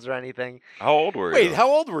balls or anything." How old were you? Wait, how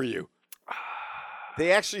old were you?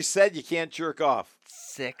 They actually said you can't jerk off.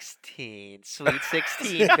 16, sweet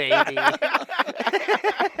 16, baby.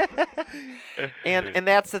 and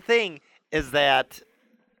that's the thing is that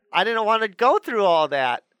I didn't want to go through all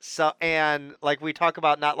that. So and like we talk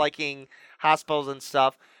about not liking hospitals and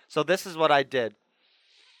stuff. So this is what I did.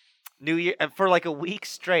 New Year and for like a week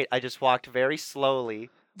straight, I just walked very slowly.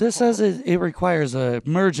 This says it requires a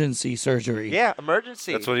emergency surgery. Yeah,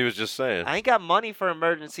 emergency. That's what he was just saying. I ain't got money for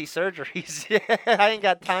emergency surgeries. I ain't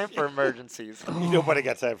got time for emergencies. Nobody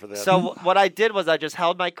got time for that. So what I did was I just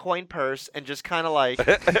held my coin purse and just kind of like,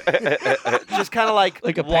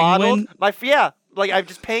 Like a waddled. penguin? Like I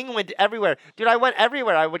just penguined everywhere, dude. I went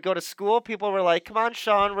everywhere. I would go to school. People were like, "Come on,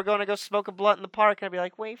 Sean, we're going to go smoke a blunt in the park." And I'd be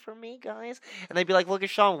like, "Wait for me, guys." And they'd be like, "Look at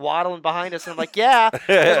Sean waddling behind us." And I'm like, "Yeah,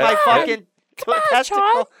 here's my fucking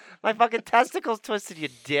my fucking testicles twisted, you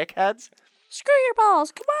dickheads. Screw your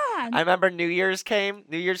balls. Come on. I remember New Year's came.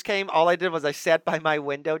 All I did was I sat by my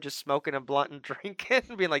window just smoking a blunt and drinking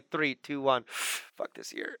and being like 3, 2, 1. Fuck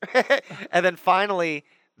this year. And then finally,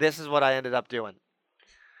 this is what I ended up doing.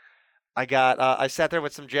 I sat there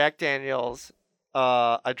with some Jack Daniels.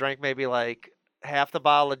 I drank maybe like half the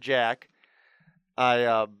bottle of Jack.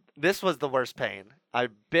 This was the worst pain. I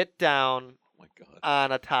bit down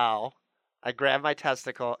on a towel. I grabbed my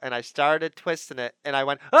testicle and I started twisting it, and I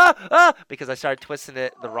went because I started twisting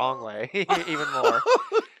it the wrong way even more.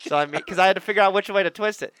 So because I had to figure out which way to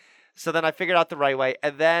twist it. So then I figured out the right way,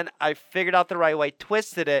 and then I figured out the right way,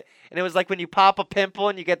 twisted it, and it was like when you pop a pimple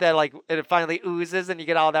and you get that and it finally oozes and you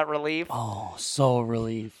get all that relief. Oh, so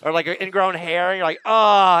relief. Or like an ingrown hair, and you're like,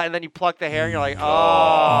 and then you pluck the hair and you're like,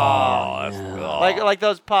 like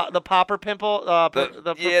those the popper pimple,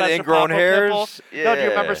 the ingrown Popper hairs. Pimple. Yeah. No, do you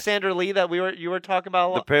remember Sandra Lee that you were talking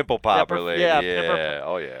about? The pimple popper lady. yeah, Yeah.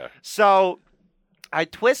 Oh yeah. So I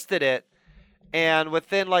twisted it, and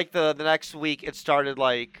within like the next week, it started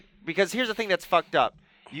because here's the thing that's fucked up.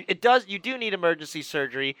 You do need emergency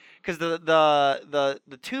surgery because the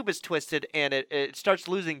tube is twisted and it starts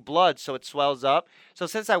losing blood, so it swells up. So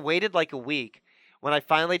since I waited like a week, when I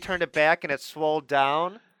finally turned it back and it swelled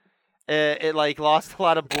down, it like lost a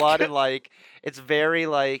lot of blood and like it's very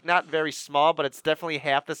not very small, but it's definitely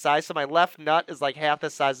half the size. So my left nut is like half the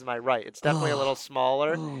size of my right. It's definitely a little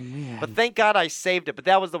smaller. Oh, man. But thank God I saved it. But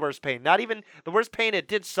that was the worst pain. Not even the worst pain. It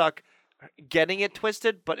did suck getting it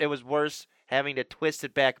twisted, but it was worse having to twist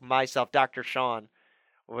it back myself, Dr. Sean,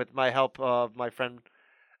 with my help of my friend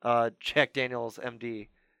Jack Daniels, MD.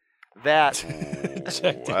 That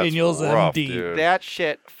Jack Daniels, rough, MD. dude. that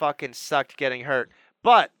shit fucking sucked getting hurt.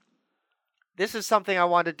 But this is something I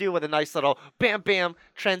wanted to do with a nice little bam bam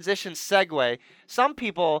transition segue. Some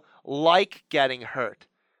people like getting hurt.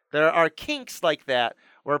 There are kinks like that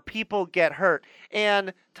where people get hurt.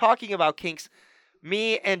 And talking about kinks,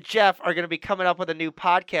 me and Jeff are going to be coming up with a new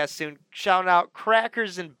podcast soon. Shouting out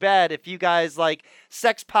Crackers in Bed. If you guys like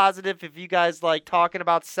sex positive, if you guys like talking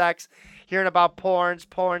about sex, hearing about porn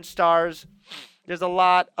stars, there's a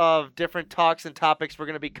lot of different talks and topics we're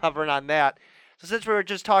going to be covering on that. So since we were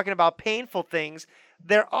just talking about painful things,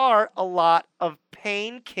 there are a lot of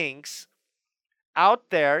pain kinks out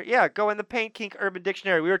there. Yeah, go in the Pain Kink Urban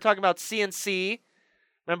Dictionary. We were talking about CNC.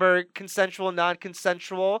 Remember consensual,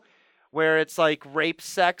 non-consensual? Where it's like rape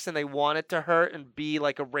sex and they want it to hurt and be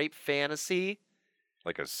like a rape fantasy.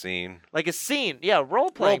 Like a scene. Like a scene. Yeah,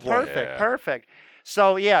 role-playing. Role-play, Perfect.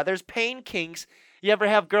 So, yeah, there's pain kinks. You ever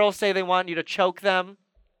have girls say they want you to choke them?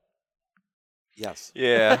 Yes.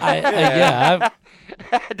 Yeah.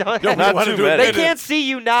 Don't- Not too many. They can't see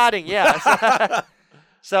you nodding, yeah.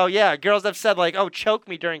 So, yeah, girls have said, like, choke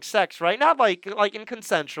me during sex, right? Not like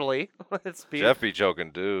inconsensually. Let's be... Jeff be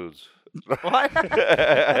choking dudes. What?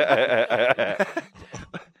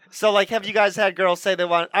 So, like, have you guys had girls say they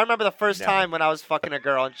want... I remember the first time when I was fucking a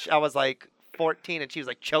girl, and I was, like, 14, and she was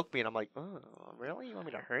like, choke me, and I'm like, oh, really? You want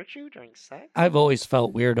me to hurt you during sex? I've always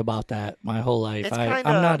felt weird about that my whole life. It's I'm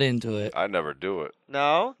kinda- not into it. I never do it.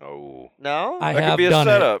 No? No. No? I That have could be a done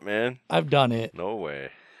setup, man. I've done it. No way.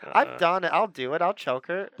 I've done it. I'll do it. I'll choke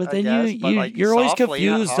her. But I then guess, but, like, you're always softly,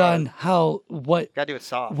 not confused hard. on Gotta do it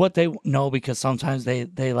soft. what they know, because sometimes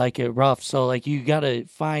they like it rough. So like you gotta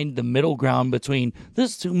find the middle ground between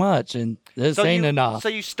this is too much and this ain't enough. So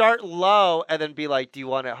you start low and then be like, do you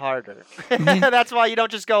want it harder? That's why you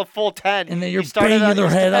don't just go full 10. and then you're you start it banging at- their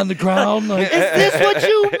head on the ground. Like, Is this what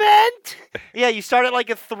you meant? Yeah, you start at like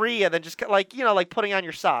a 3 and then just like, like putting on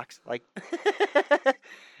your socks. Like,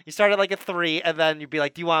 you start at like a 3 and then you'd be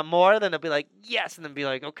like, do you want more? Then they'll be like, yes. And then be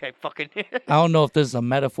like, okay, fucking. I don't know if this is a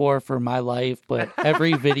metaphor for my life, but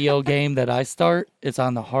every video game that I start, it's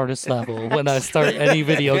on the hardest level when I start any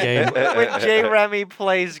video game. When Jay Remy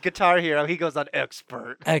plays Guitar Hero, he goes on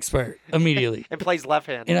expert Expert immediately. and plays left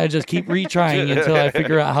hand. And I just keep retrying until I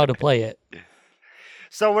figure out how to play it.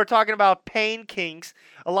 So we're talking about pain kinks.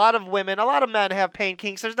 A lot of men have pain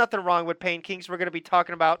kinks. There's nothing wrong with pain kinks. We're going to be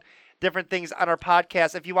talking about different things on our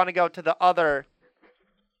podcast. If you want to go to the other...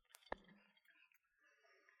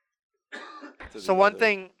 So one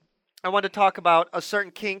thing I want to talk about, a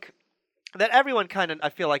certain kink that everyone kind of, I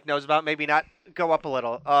feel like, knows about. Maybe not. Go up a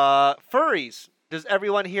little. Furries. Does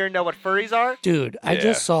everyone here know what furries are? Dude, I Yeah.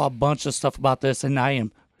 just saw a bunch of stuff about this, and I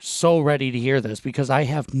am so ready to hear this because I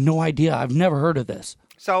have no idea. I've never heard of this.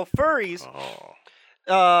 So furries... Oh.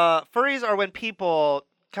 Furries are when people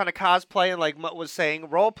kind of cosplay and, like Mutt was saying,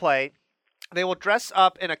 role play. They will dress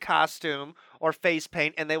up in a costume or face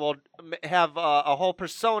paint, and they will have a whole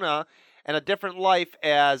persona and a different life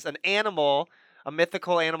as an animal, a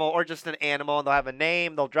mythical animal, or just an animal, and they'll have a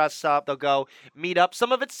name, they'll dress up, they'll go meet up.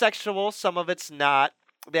 Some of it's sexual, some of it's not.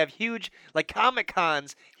 They have huge, like,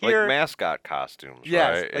 Comic-Cons here. Like mascot costumes,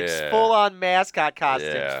 Yes, right? like Yeah. full-on mascot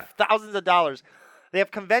costumes, Yeah. thousands of dollars. They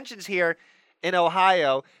have conventions here in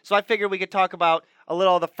Ohio, so I figured we could talk about a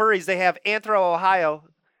little of the furries. They have Anthro, Ohio.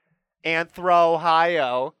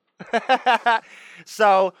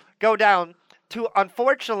 So go down to,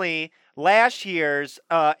 unfortunately, last year's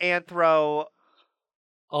Anthro,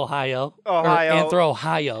 Ohio. Ohio. Or Anthro,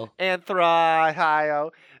 Ohio.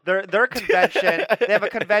 Their convention. They have a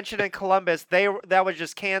convention in Columbus. That was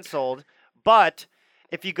just canceled. But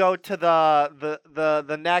if you go to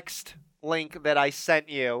the next link that I sent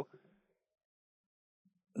you,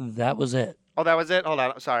 That was it. oh, that was it. Hold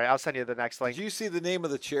on, sorry, I'll send you the next link. Did you see the name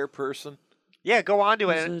of the chairperson? Yeah, go on to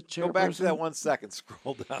Was it. it Go back to that chairperson? 1 second.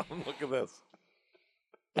 Scroll down. Look at this.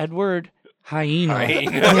 Edward Hyena.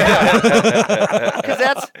 Because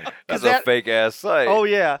that's That's that. a fake ass site. Oh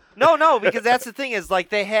yeah, no, because that's the thing is like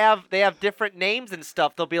they have different names and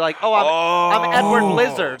stuff. They'll be like, oh, I'm Edward Oh.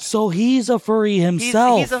 Lizard. So he's a furry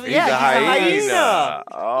himself. He's a He's yeah, a he's a hyena.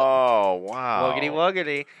 Oh wow. Wuggity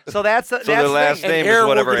wuggity. So that's So that's their the last thing. name Air is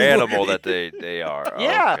whatever wuggity animal wuggity. that they are.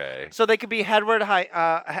 Yeah. Okay. So they could be Edward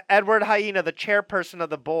Hyena, the chairperson of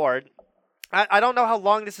the board. I don't know how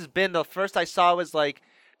long this has been. The first I saw was like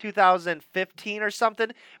 2015 or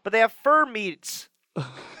something. But they have fur meetups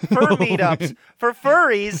for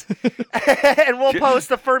furries, and we'll post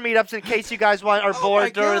the fur meetups in case you guys are bored my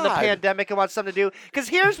during the God. pandemic and want something to do. Because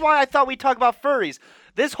here's why I thought we'd talk about furries.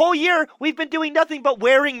 This whole year we've been doing nothing but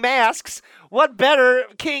wearing masks. What better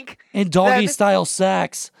kink? And doggy then- style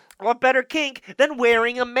sex. What better kink than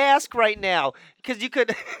wearing a mask right now? Because you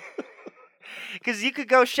could, because you could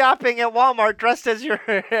go shopping at Walmart dressed as your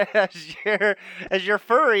as your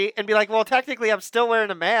furry and be like, well, technically, I'm still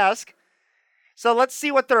wearing a mask. So let's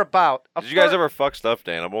see what they're about. Did you guys ever fuck stuffed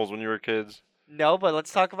animals when you were kids? No, but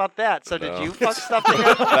let's talk about that. So did No. you fuck stuffed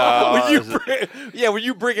animals? When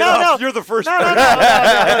you bring it No, up, no. you're the first No. person.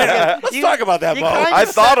 Let's talk about that, Mo. I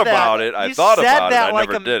thought about it. I thought about it. I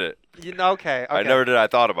never did it. Okay. I never did. I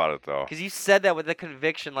thought about it though. Because you said that with a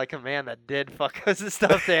conviction, like a man that did fuck a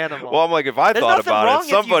stuffed animal. Well, I'm like, if I There's thought nothing about wrong it, if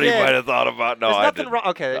you somebody did. might have thought about. No, There's I nothing didn't. wrong.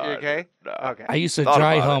 Okay, No, you I okay? didn't. No. Okay. I used to Thought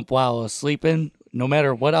dry about it. hump while I was sleeping. No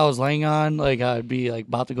matter what I was laying on, like I'd be like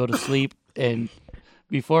about to go to sleep, and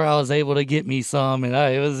before I was able to get me some, and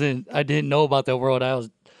I didn't know about that world. I was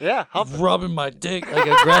Yeah, hump rubbing my dick like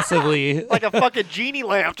aggressively. like a fucking genie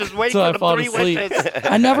lamp, just waiting Till I for fall the 3 asleep. wishes.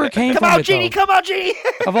 I never came Come from out, it genie! though. Come out, genie!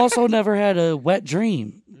 I've also never had a wet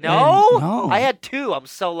dream. No? And- no. I had 2. I'm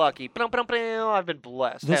so lucky. I've been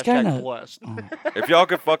blessed. This Hashtag kinda- blessed. If y'all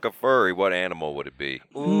could fuck a furry, what animal would it be?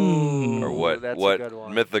 Ooh, Or what? that's What a good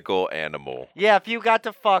one. mythical animal? Yeah, if you got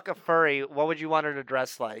to fuck a furry, what would you want her to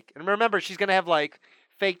dress like? And remember, she's gonna have like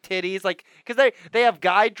fake titties, like because they have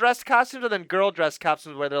guy dress costumes and then girl dress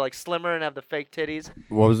costumes where they're like slimmer and have the fake titties.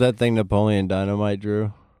 What was that thing Napoleon Dynamite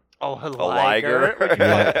drew? Oh, a liger? liger. Would you fuck-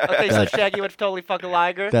 Yeah, okay, so that's- Shaggy would totally fuck a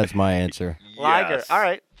liger. That's my answer. Liger. Yes. All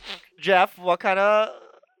right, Jeff. What kind of?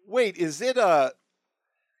 Wait, is it a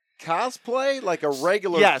cosplay, like a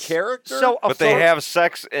regular Yes. character? So a But they fur- have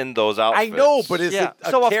sex in those I outfits. know, but is Yeah. it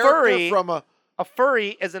a So a character furry- from a? A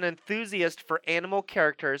furry is an enthusiast for animal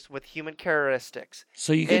characters with human characteristics.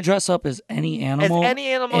 So you can And- dress up as any animal. any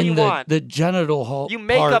animal and you the, want. The genital You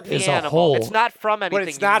make part up the is animal. a whole. It's not from anything.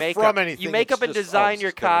 it's you not make from up. anything, You make it's up and just- design oh, your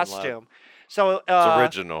it's coming live. costume. So It's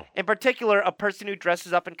original. in particular, a person who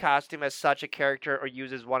dresses up in costume as such a character or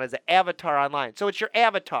uses one as an avatar online. So it's your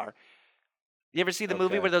avatar. You ever see the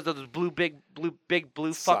movie Okay. where there's those big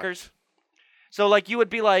blue Sucked. fuckers? So like you would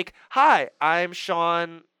be like, "Hi, I'm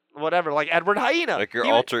Sean, whatever, like Edward Hyena." Like your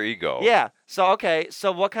You would- alter ego. Yeah. So okay.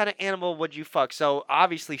 So what kind of animal would you fuck? So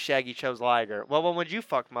obviously Shaggy chose liger. What one would you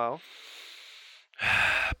fuck, Mo?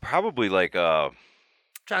 Probably like a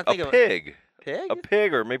trying to think of pig. a pig. A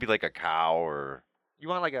pig, or maybe like a cow, or You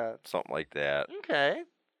want like a something like that. okay.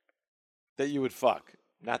 that you would fuck,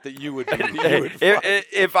 not that you would. You would fuck.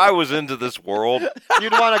 If I was into this world,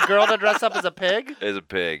 You'd want a girl to dress up as a pig? as a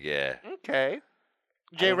pig, yeah. Okay.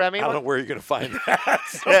 I Jay don't- Remy, I don't know what- where you're gonna find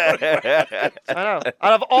that. I know.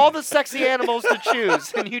 Out of all the sexy animals to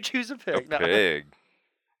choose, and you choose a A pig. No. pig.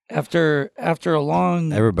 after a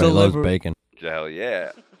long Everybody loves bacon. Hell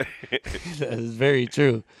yeah. That is very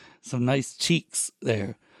true. Some nice cheeks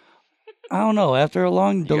there. I don't know. After a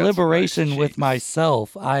long got some nice deliberation with cheeks.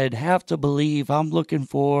 myself, I'd have to believe I'm looking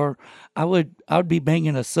for. I would be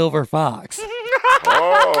banging a silver fox.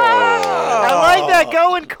 Oh. I like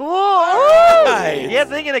going cool. right. Yeah,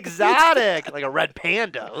 thinking exotic, like a red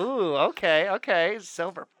panda. Ooh, okay.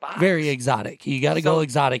 Silver fox. Very exotic. You got to go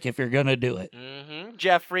exotic if you're gonna do it. Mm-hmm.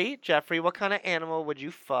 Jeffrey, what kind of animal would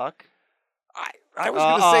you fuck? I was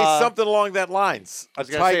going to say something along that lines. A was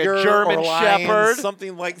gonna say a tiger, German or a lion, shepherd.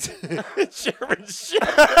 something like German shepherd. Is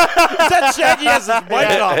that Shaggy has his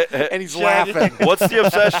mic off and he's Shaggy. laughing? What's the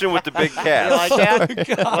obsession with the big You cats? like that?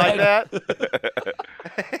 You like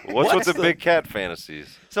that? What's with the the- big cat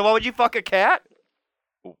fantasies? So what would you fuck a cat?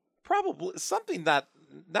 Probably something no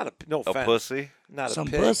A offense, pussy? not Some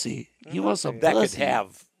a pig. pussy. You want some That pussy? could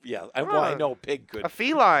have. Yeah, I know a pig could A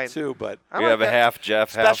feline. too, but I You like have a that. half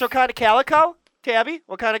Jeff, half... Special kind of calico, Tabby.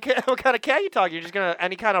 What kind of cat you talking? You're just gonna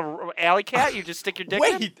any kind of alley cat? You just stick your dick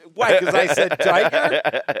in? wait, why? Because I said tiger.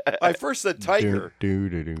 I first said tiger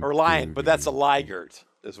or lion, but that's a ligert.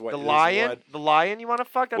 Is what The is lion? what- The lion you want to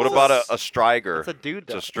fuck? What about a striker? That's a dude,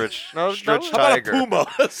 though. It's a stretch, No, stretch no. How about a tiger.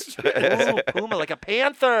 puma? Ooh, puma, like a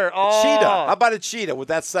panther. Oh. Cheetah. How about a cheetah? Would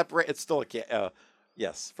that separate? It's still a cat.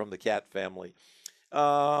 Yes, from the cat family.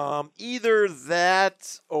 Either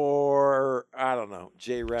that or I don't know,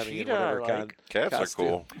 Jay Remy and Cheetah, whatever I kind. like. Cats are costume.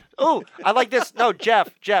 cool. Ooh, I like this. No, Jeff,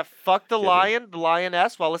 fuck the lion, the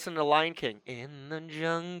lioness, while listening to Lion King. In the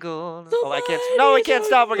jungle. Oh, I can't. No, we can't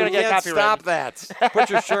stop. We're gonna You get can't copyrighted. stop that. Put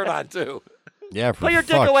your shirt on too. Yeah, for Put your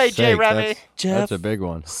dick fuck's away, Jay sake, Remy. That's Jeff a big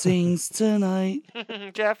one. sings tonight.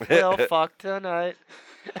 Jeff will fuck tonight.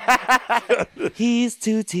 He's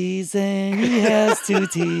too teasing. He has too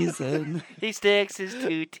teasing. He sticks his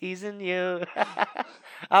two teasing you.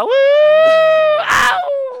 Ah, woo!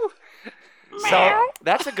 Ow! So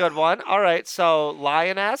that's a good one. All right, so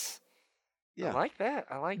lioness. I Yeah. like that.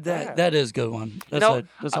 I like That that is a good one. That's know,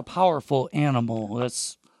 that's a powerful animal.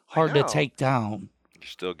 That's hard to know. take down. You're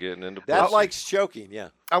still getting into That pussy. likes choking. Yeah.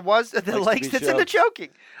 I was the Likes likes to be that's in the choking.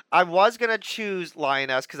 I was gonna choose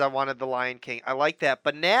lioness because I wanted the Lion King. I like that,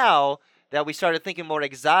 but now that we started thinking more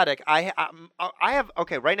exotic, I have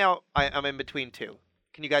okay. Right now, I'm in between two.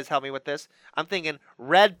 Can you guys help me with this? I'm thinking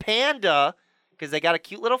red panda because they got a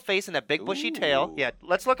cute little face and that big bushy tail. Ooh. Yeah,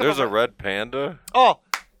 let's look. There's up a red panda? Oh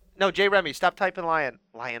no, Jay Remy, stop typing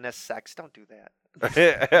lioness sex. Don't do that.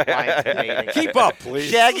 Lion's dating. Keep up, please.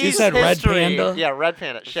 Shaggy's You said red history. panda? Yeah, red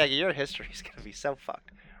panda. Shaggy, your history is gonna be so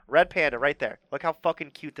fucked. Red panda, right there. Look how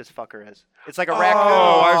fucking cute this fucker is. It's like a raccoon.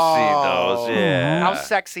 Oh, I've seen those. Yeah. How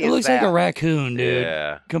sexy It is looks that? like a raccoon, dude.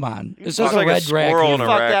 Yeah. Come on. It's Looks just a like a red squirrel raccoon. and a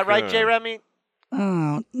Fuck that, right, raccoon. Jay Remy?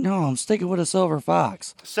 Oh, no, I'm sticking with a silver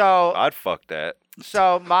fox. So, I'd fuck that.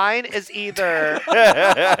 mine is either.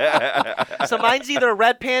 So mine's either a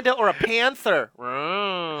red panda or a panther.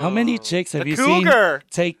 How many chicks have A you seen cougar.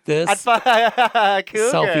 take this I'd fuck a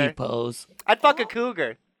cougar. selfie pose? I'd fuck a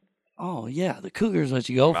cougar. Oh, yeah, the cougar's what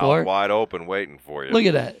you go Mouth for. wide open waiting for you. Look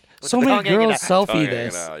at that. So the many tongue hanging girls out. Tongue selfie hanging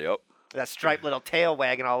this. out, Yep. That striped little tail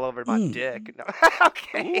wagging all over my dick. No.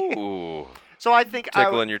 Okay. Ooh. So I think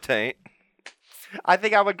Tickling your taint. I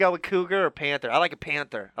think I would go with cougar or panther. I like a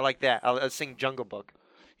panther. I like that. I'll sing Jungle Book.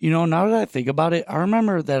 You know, now that I think about it, I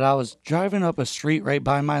remember that I was driving up a street right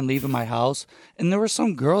by mine, leaving my house, and there was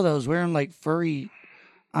some girl that was wearing like furry.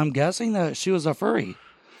 I'm guessing that she was a furry.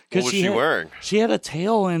 What was she wearing? She had a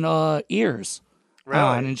tail and ears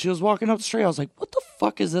on, and she was walking up the street. I was like, "What the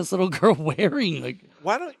fuck is this little girl wearing?" Like,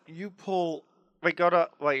 Why don't you pull? Wait,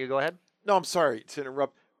 you go ahead. No, I'm sorry to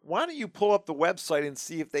interrupt. Why don't you pull up the website and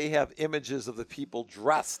see if they have images of the people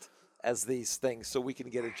dressed as these things, so we can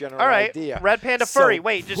get a general All right, idea. red panda So furry.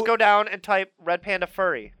 Wait, just put- go down and type red panda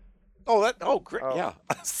furry. Oh, great. Oh. Yeah.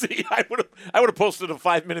 See, I would have posted a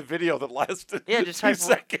 5-minute video that lasted. Yeah, just 2 type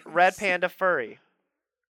seconds. red panda furry.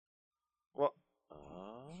 Well,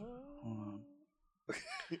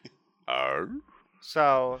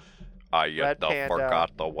 so I Red yet panda,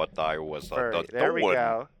 forgot what I was furry. There doing. we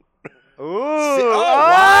go. Ooh!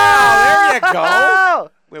 wow, there you go.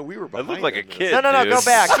 Oh! Well, we were I behind look like a on this. kid. No, dude. go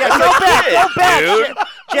back. Yeah, go back. Go back. dude.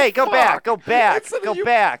 Jay, go back. Go back. Go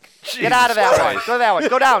back. Get out of that one. Christ. Go to that one.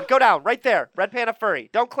 Go down. Go down. Right there. Red panda furry.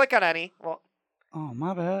 Don't click on any. oh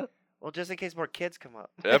my bad. Well, just in case more kids come up.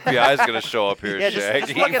 The FBI's gonna show up here, Yeah, just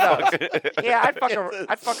Shaggy. look at those. Yeah,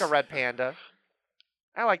 I'd fuck a red panda.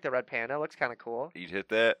 I like the red panda. It looks kind of cool. You'd hit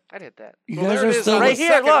that. I'd hit that. You Well, guys there are it is still on Right the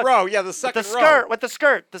here, second look. row. Yeah, the With second the row. skirt. With the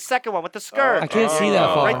skirt. The second one with the skirt. I can't see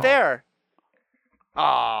that far. Right there.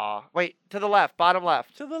 Aw. Wait, to the left. Bottom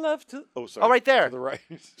left. To the left. Oh, sorry. Oh, right there. To the right.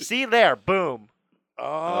 See there. Boom.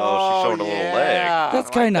 Oh, she showed a little leg. yeah. That's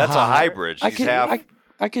kind of That's a hot. hybrid. I She's could, half.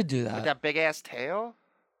 I could do With that. that big ass tail.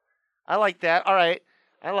 I like that. All right.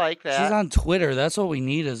 I like that. She's on Twitter. That's what we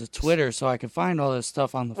need is a Twitter, so I can find all this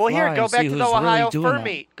stuff on the Well, fly here, go and back see to who's the Ohio really doing Fur that.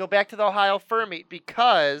 Meet. Go back to the Ohio Fur Meet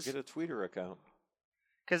because Get a Twitter account.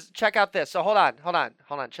 Because check out this. So hold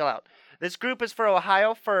on, chill out. This group is for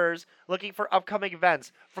Ohio Furs looking for upcoming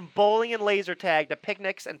events, from bowling and laser tag to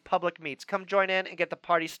picnics and public meets. Come join in and get the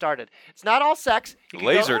party started. It's not all sex. You can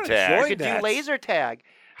Laser go, tag. You can do laser tag.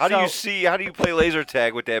 How do So- you see? How do you play laser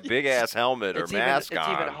tag with that big ass helmet or mask it's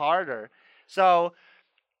on? even harder. So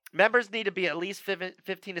members need to be at least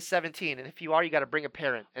 15 to 17, and if you are, you got to bring a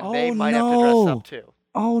parent, and they Oh, might have to dress no. up too.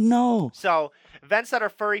 Oh no. So events that are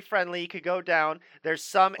furry friendly could go down. There's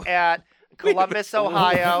some at Columbus,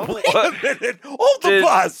 Ohio. Wait a minute. Hold the Did,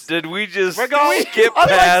 bus. did we just We're going- skip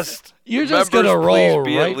Otherwise- past? You're just members, gonna roll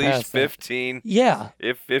please be right at least past that. 15. Yeah.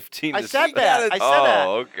 If 15. I to said see- that. I said that.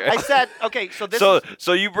 Oh, okay. I said okay. So this so is,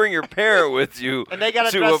 so you bring your parent with you, And they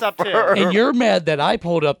gotta to dress a up, too. fur- And you're mad that I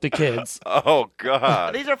pulled up the kids. Oh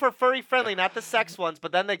God. these are for furry friendly, not the sex ones.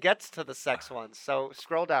 But then it gets to the sex ones. So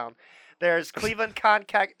scroll down. There's Cleveland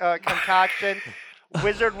Concoction,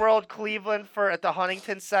 Wizard World Cleveland at the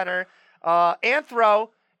Huntington Center, Anthro,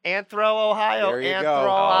 Ohio, There you Anthro, go.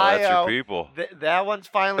 Oh, Ohio. that's your people. That one's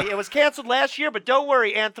finally. It was canceled last year, but don't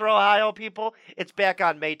worry, Anthro, Ohio people. It's back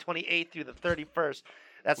on May 28th through the 31st.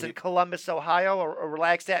 That's in Columbus, Ohio. A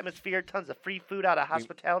relaxed atmosphere, tons of free food out of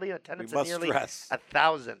hospitality, and attendance of must nearly stress.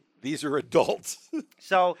 1,000. These are adults.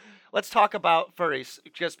 So let's talk about furries,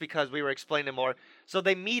 just because we were explaining more. So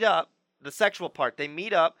they meet up, the sexual part. They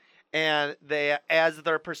meet up, and they as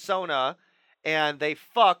their persona, and they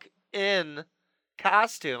fuck in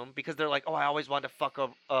costume because they're like, oh, I always wanted to fuck a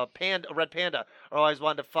red panda, or I always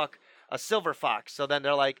wanted to fuck a silver fox. So then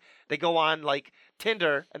they're like, they go on like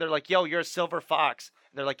Tinder, and they're like, yo, you're a silver fox.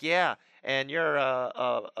 And they're like, yeah, and you're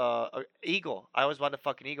a eagle. I always wanted to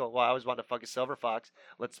fuck an eagle. Well, I always wanted to fuck a silver fox.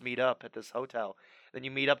 Let's meet up at this hotel. Then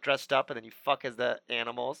you meet up dressed up, and then you fuck as the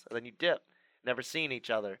animals, and then you dip. Never seen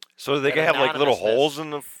each other. So they That can have like little anonymousness. holes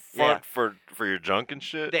in the front Yeah. for your junk and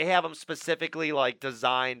shit. They have them specifically like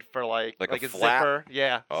designed for like Like a a flap? zipper.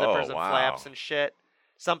 Yeah, Oh, zippers and wow. flaps and shit.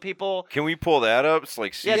 Some people. Can we pull that up? It's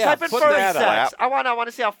like Yeah, Yeah, type in put furry that sex. up. I want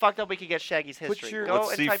to see how fucked up we can get Shaggy's history. your- Go Let's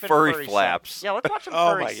and see type in furry furry flaps. Sex. Yeah, let's watch some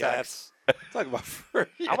Oh furry my sex. God. Talk about furry.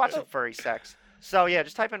 I watch some furry sex. So yeah,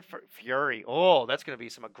 just type in fury. Oh, that's gonna be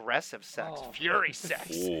some aggressive sex. Oh. Fury sex.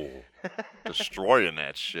 Ooh, destroying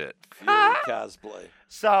that shit. Fury cosplay.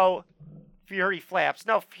 So, fury flaps.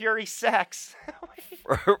 No, fury sex.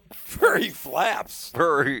 Furry flaps.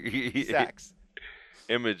 Furry Sex.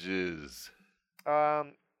 images. Go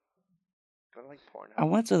to like porn. I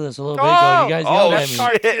went to this a little bit ago. You guys Oh, yelled that's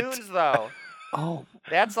at me. shit. cartoons though. Oh,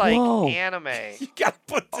 That's like Whoa. anime. You gotta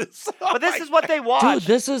put this up. But this is what they watch. dude,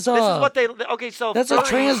 this is what they. Okay, so that's a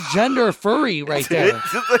furries- transgender furry right there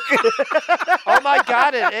Oh my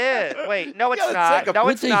god, it is. Wait, no, it's gotta not. take a- No,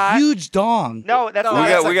 with it's a not. huge dong. No, that's No, not.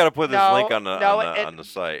 that's we got to put this no, link on the no, on the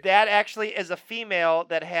site. That actually is a female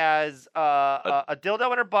that has a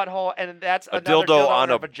dildo in her butthole, and that's A another dildo in on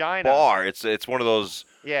her a vagina. bar. It's one of those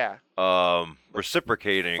Yeah.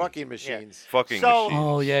 reciprocating Fucking machines. fucking So- machines.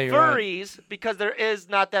 Oh yeah, you're right. Furries, because there is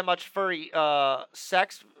not that much furry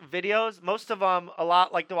sex videos. Most of them, a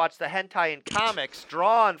lot like to watch the hentai and comics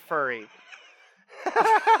drawn furry.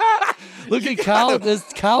 Look at cow. This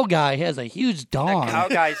cow guy has a huge dong. Cow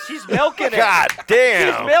guys, she's milking it. God She's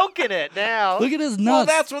damn! milking it now. Look at his nuts. Well,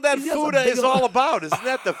 that's what that He has a Fuda big is ol- all about. Isn't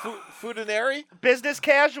that the Fudanary? Business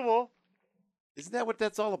casual. Isn't that what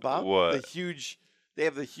that's all about? What? The huge. They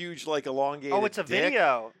have the huge, like elongated. Oh, it's a dick.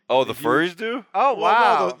 video. Oh, the furries do? Oh Well,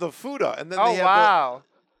 wow. no, the Fuda, and then Oh they have wow.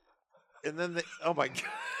 and then they. Oh my god.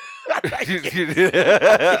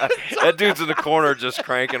 That dude's in the corner just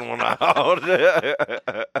cranking one out.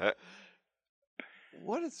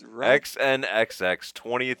 What is right? XNXX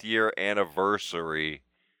 20th year anniversary.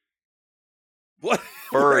 What?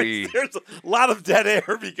 Furry. There's a lot of dead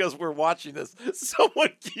air because we're watching this. Someone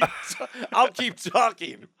keep. I'll keep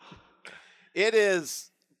talking. It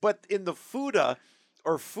is, but in the Fuda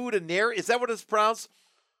or Fudanary, is that what it's pronounced?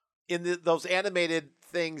 In those animated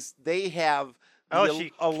things, they have Oh, the she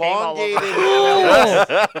came all over. elongated.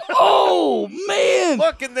 Oh, oh man!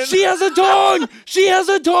 Look, and then She has a dong. She has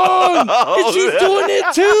a dong, Oh, and she's doing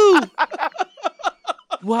it too.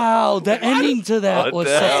 Wow, the ending to that What was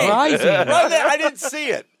the hell? surprising. Run that! I didn't see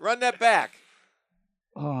it. Run that back.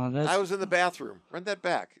 Oh, that's. I was in the bathroom. Run that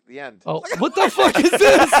back. The end. Oh, what the fuck is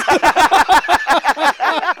this?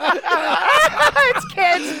 It's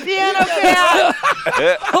kids piano cat.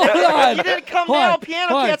 Hold on. You didn't come Hold down. on, Piano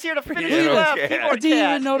hold on. cat's here to finish Piano you left. cat. Keyboard I didn't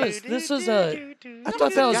cat. even notice. This was a. I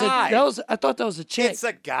thought that was a. guy. I thought that was a chick. It's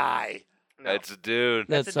a guy. No. That's a dude.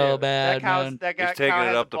 That's a so dude. bad, that cow's, man. That guy, He's taking cow it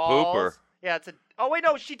has up the balls. pooper. Yeah, it's a. Oh wait,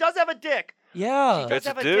 no, she does have a dick. Yeah. does It's a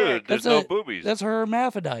have a dude. dick. There's That's no a- boobies. That's her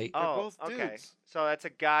hermaphrodite. They're Oh, both okay. dudes. So that's a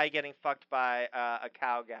guy getting fucked by a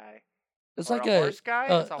cow guy. It's Or like a horse guy?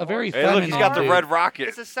 It's a a very horse. Hey, look, feminine he's got the dude. red rocket.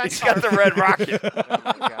 It's a He's got the centaur. red rocket. Oh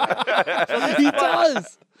my God. So this He is what-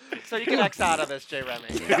 does. So you can X out of this, J. Remy.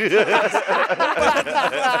 So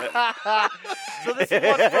this is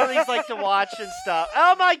what furries like to watch and stuff.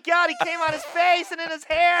 Oh my God, he came on his face and in his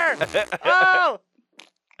hair. Oh,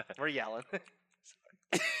 we're yelling.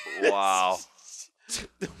 Wow.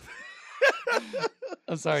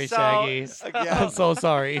 I'm sorry, So- Shaggy. Again, I'm so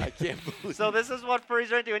sorry. I can't believe So this is what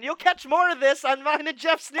furries are into, and you'll catch more of this on mine and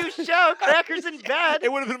Jeff's new show, Crackers in Bed.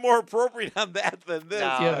 it would have been more appropriate on that than this.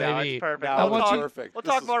 No, Yeah, no, maybe. it's perfect. No, I We'll want talk, you- perfect. we'll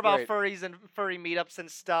This talk is more about great. furries and furry meetups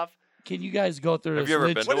and stuff. Can you guys go through Have this? you ever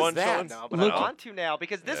lit- been What to is one, that? Sean? No, but Look- I want to now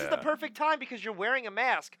because this is the Yeah. perfect time because you're wearing a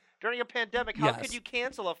mask during a pandemic. How could Yes. you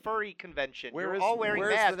cancel a furry convention? Where You're is- all wearing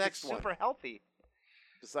where's the masks. next It's one? super healthy.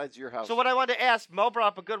 Besides your house. So what I wanted to ask, Mo brought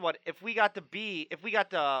up a good one. If we got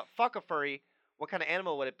to fuck a furry, what kind of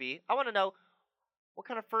animal would it be? I want to know, what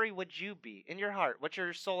kind of furry would you be in your heart? What's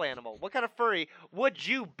your soul animal? What kind of furry would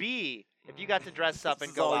you be if you got to dress up This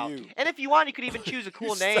and is go all out? you. And if you want, you could even choose a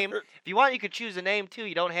cool name. start- If you want, you could choose a name too.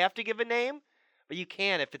 You don't have to give a name, but you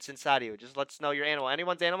can if it's inside of you. Just let us know your animal.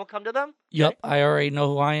 Anyone's animal come to them? Yep, I already know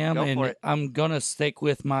who I am, Go for and it. I'm gonna stick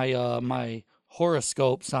with my my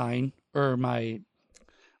horoscope sign or my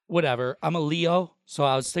whatever. I'm a Leo, so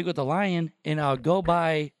I'll stick with the lion, and I'll go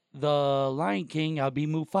by the Lion King. I'll be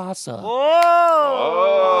Mufasa,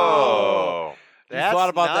 Oh. You thought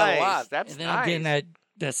about that a nice. lot. That's and then nice. I'm getting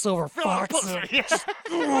that silver fox.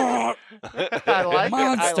 I like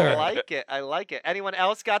Monster. it. I like it. I like it. Anyone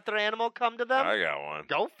else got their animal come to them? I got one.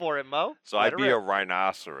 Go for it, Mo. So Let I'd her be a rip.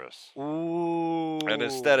 rhinoceros. Ooh. And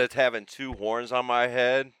instead of having two horns on my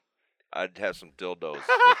head, I'd have some dildos. With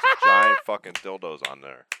some giant fucking dildos on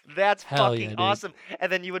there. That's Hell yeah, fucking dude. awesome.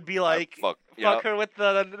 And then you would be like, fuck fuck her with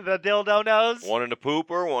the dildo nose. One in the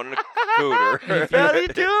pooper, one in the cooter. Yeah, you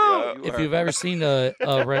do. Yeah. If you've ever seen a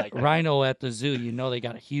rhino at the zoo, you know they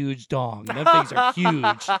got a huge dong. Them things are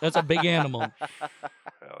huge. That's a big animal.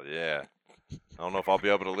 Hell yeah. I don't know if I'll be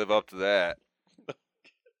able to live up to that.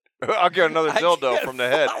 I'll get another I dildo can't from the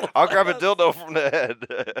head. follow I'll grab a that. dildo from the head.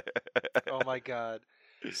 Oh my god.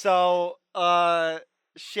 So,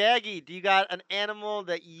 Shaggy, do you got an animal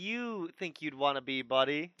that you think you'd want to be,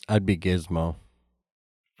 buddy? I'd be Gizmo.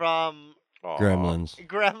 From Aw. Gremlins.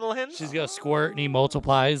 Gremlins? She's gonna squirt and he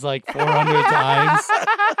multiplies like 400 times.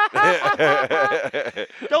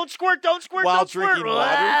 Don't squirt, don't squirt, While don't squirt. drinking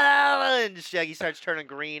water? And Shaggy starts turning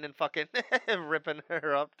green and fucking ripping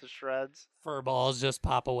her up to shreds. Fur balls just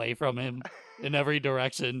pop away from him in every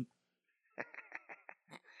direction.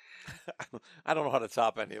 I don't know how to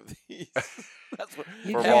top any of these. That's what.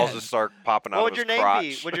 You Her can. balls just start popping out What of would his your name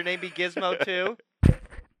be? crotch. Would your name be Gizmo 2?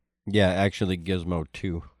 Yeah, actually Gizmo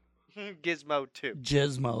 2. Gizmo 2.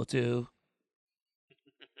 Gizmo too.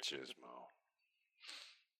 Gizmo.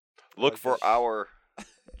 Look for our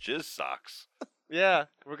jizz socks. Yeah,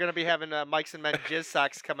 we're gonna be having Mike's and Men jizz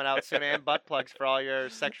socks coming out soon, and butt plugs for all your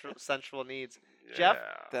sensual needs. Jeff? Yeah.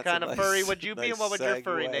 That's Kind a of furry nice- would you be, nice and what would your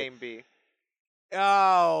furry segue. name be?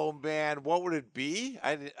 Oh man, what would it be?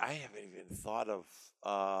 I haven't even thought of.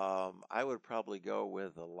 I would probably go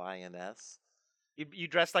with a lioness. You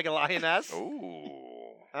dressed like a lioness? Ooh.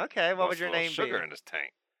 Okay, what would Wants a your little name sugar be? in his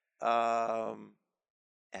tank.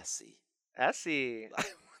 Essie. Essie.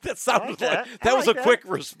 That sounded that. like I that was like a that. quick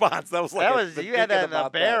response. That was like That a- was been you had that in thinking the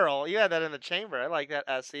about that. barrel. You had that in the chamber. I like that,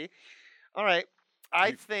 Essie. All right, I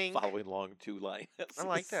You think following along two lionesses. I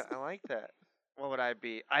like that. I like that. What would I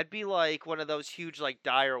be? I'd be like one of those huge like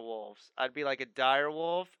dire wolves. I'd be like a dire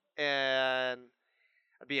wolf, and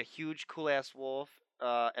I'd be a huge cool ass wolf.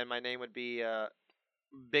 And my name would be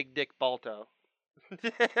Big Dick Balto.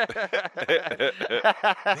 Big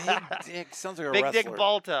Dick sounds like a Big wrestler. Dick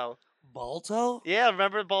Balto. Balto? Yeah,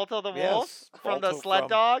 remember Balto the wolf Yes, from the Balto Sled from-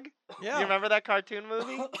 Dog? Yeah. You remember that cartoon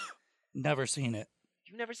movie? Never seen it.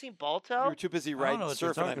 You've never seen You Balto? were too busy I don't riding know what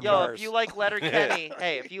you're surfing on talking Yo, cars. if you like Letterkenny,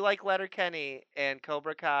 hey, if you like Letterkenny and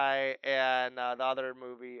Cobra Kai and the other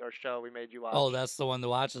movie or show we made you watch, Oh, that's the one to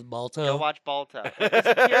watch is Balto. go watch Balto. It's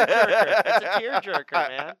a tearjerker. It's a tearjerker,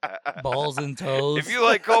 man. Balls and toes. If you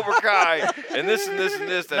like Cobra Kai and this and this and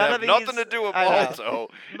this that None have of nothing these- to do with I know. Balto,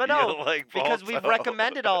 But you'll no, like because we've Balto.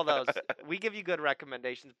 recommended all those. We give you good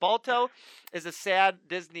recommendations. Balto is a sad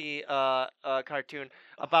Disney cartoon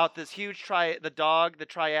about this huge the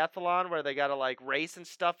triathlon where they gotta like race and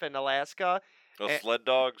stuff in Alaska. Those sled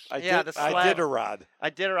dogs. Yeah, the sled. I did a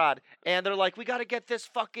rod. And they're like, we got to get this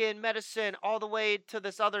fucking medicine all the way to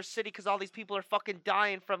this other city because all these people are fucking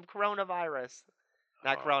dying from coronavirus.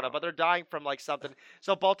 not corona, but they're dying from like something.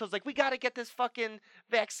 So Balto's like, we got to get this fucking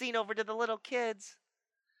vaccine over to the little kids.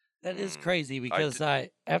 That is crazy because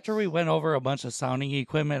after we went over a bunch of sounding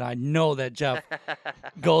equipment, I know that Jeff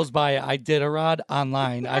goes by Iditarod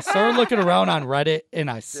online. I started looking around on Reddit and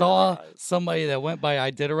I saw somebody that went by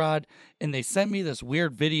Iditarod and they sent me this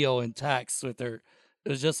weird video in text with their, it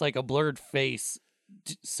was just like a blurred face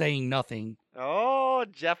saying nothing. Oh,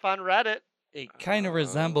 Jeff on Reddit. It kind of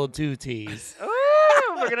resembled 2Ts. Ooh,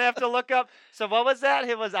 we're going to have to look up. So what was that?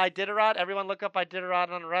 It was Iditarod. Everyone look up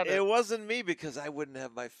Iditarod on Reddit. It wasn't me because I wouldn't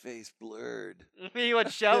have my face blurred. He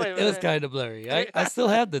would show it. It was kind of blurry. I still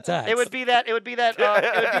have the text. It would be that.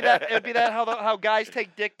 How guys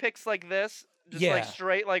take dick pics like this, just like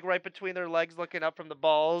straight, like right between their legs, looking up from the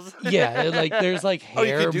balls. Yeah, like there's like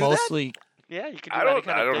hair mostly. Yeah, you can do I don't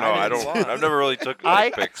know. I've never really took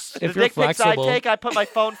dick pics. If the you're dick pics I flexible, take, I put my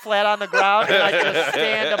phone flat on the ground and I just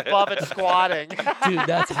stand above it squatting. dude,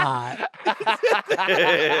 that's hot.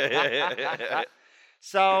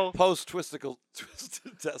 So Twisted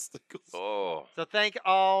testicles. Oh. So thank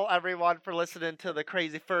everyone for listening to the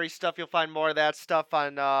crazy furry stuff. You'll find more of that stuff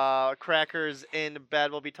on Crackers in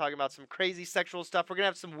Bed. We'll be talking about some crazy sexual stuff. We're gonna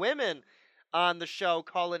have some women on the show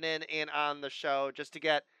calling in and on the show just to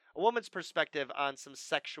get a woman's perspective on some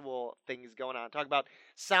sexual things going on. Talk about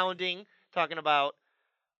sounding, talking about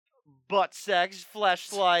butt sex,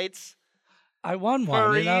 fleshlights. I won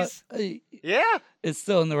one. Furries. Yeah. It's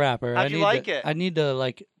still in the wrapper. How'd you like it? I need to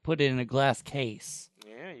like put it in a glass case.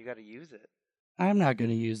 Yeah, you got to use it. I'm not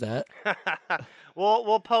gonna use that.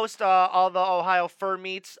 We'll post all the Ohio fur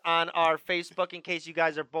meets on our Facebook in case you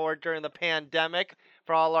guys are bored during the pandemic.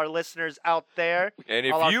 For all our listeners out there, And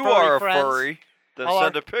if all our you furry are a friends, furry, then all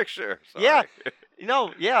send our- a picture. Sorry.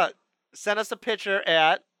 Yeah, send us a picture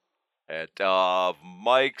at At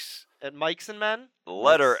Mike's Mike's and Men.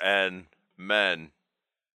 letter N men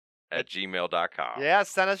at gmail.com. Yeah,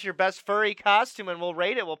 send us your best furry costume and we'll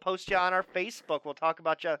rate it. We'll post you on our Facebook. We'll talk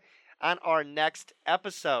about you on our next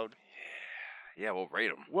episode. Yeah, we'll rate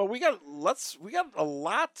them. Well, we got a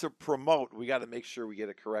lot to promote. We got to make sure we get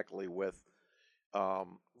it correctly with.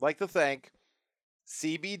 Like to thank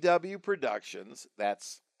CBW Productions.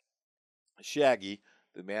 That's Shaggy,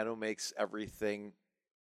 the man who makes everything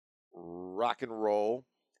rock and roll.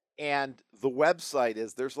 And the website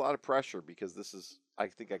is, there's a lot of pressure because this is, I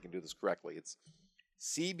think I can do this correctly. It's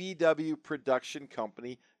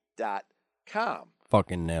cbwproductioncompany.com.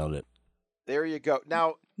 Fucking nailed it. There you go.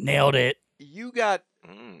 Now, Nailed it. you got,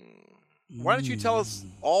 why don't you tell us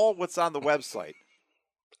all what's on the website?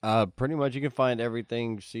 Pretty much you can find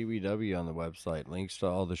everything CBW on the website. Links to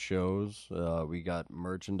all the shows. We got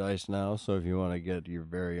merchandise now, so if you want to get your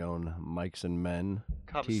very own Mike's and Men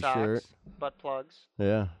Cup t-shirt. socks, butt plugs,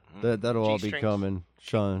 Yeah, that'll all be G-strings. coming.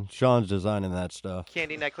 Sean's designing that stuff.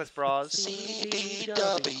 candy necklace bras.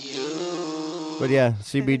 But yeah,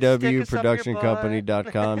 Stick us up your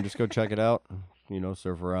cbwproductioncompany.com. Just go check it out.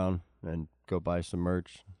 Surf around and go buy some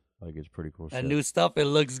merch. Like, it's pretty cool That shit. new stuff, it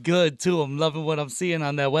looks good too. I'm loving what I'm seeing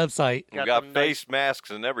on that website. We Got got them face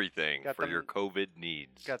masks and everything got for them- your COVID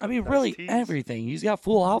needs. Got I them mean, nice really tees. everything. He's got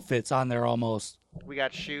full outfits on there almost. We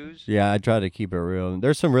got shoes. Yeah, I try to keep it real.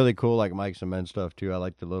 There's some really cool like Mike's and Men stuff too. I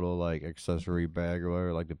like the little like accessory bag or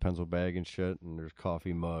whatever, like the pencil bag and shit. And there's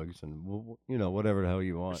coffee mugs and whatever the hell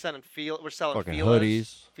you We're want. selling Fucking feelers.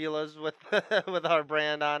 hoodies. Feelers with with our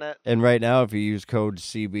brand on it. And right now, if you use code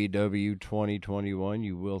CBW2021,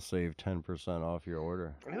 you will save 10% off your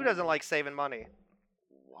order. And who doesn't like saving money?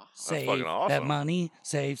 Save fucking that awesome. money.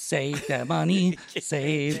 Save that money.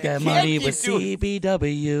 Save that Can't money keep with doing-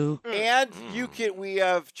 CBW. And we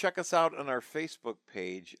have, check us out on our Facebook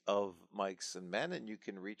page of Mike's and Men, and you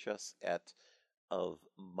can reach us at of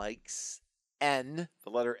Mike's N, the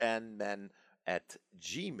letter N, men at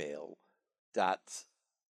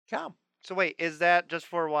gmail.com. So wait, is that just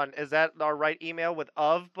for one? Is that our right email with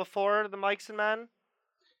of before the Mikes and Men?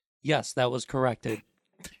 Yes, that was corrected.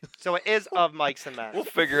 So it is of Mikes and Men. We'll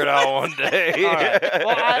figure it out one day. All right.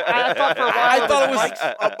 Well, I thought for a while I thought it was Mike's.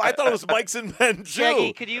 I thought it was Mike's and Men too.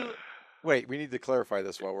 Shaggy, could you? Wait, we need to clarify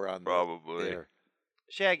this while we're on Probably. the air.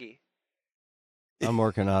 Shaggy. I'm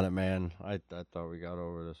working on it, man. I thought we got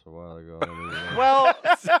over this a while ago. Well,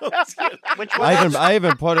 which one? I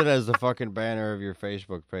even put it as the fucking banner of your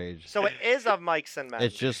Facebook page. So it is of Mikes and Men.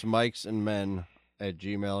 It's just Mike's and Men at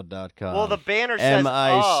gmail.com. Well, the banner says of.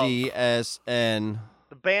 MICSN.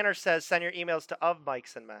 The banner says send your emails to of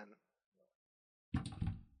Mikes and Men.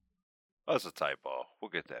 That's a typo. We'll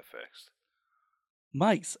get that fixed.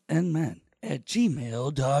 Mikes and Men at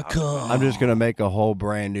gmail.com. I'm just gonna make a whole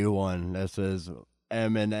brand new one that says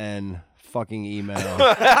M and N fucking email.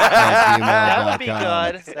 That would be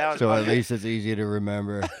gmail.com. good. That would So be at least it's easy to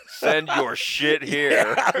remember. Send your shit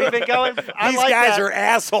here. We've been going. I These like guys that. are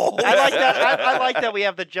assholes. I like that. I like that we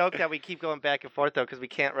have the joke that we keep going back and forth though, because we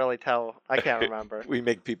can't really tell. I can't remember. We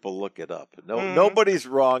make people look it up. Nobody's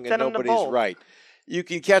wrong and Send 'em to nobody's both. right. You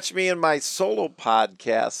can catch me in my solo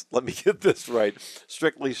podcast. Let me get this right.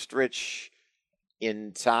 Strictly Stritch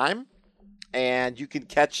in Time. And you can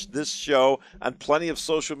catch this show on plenty of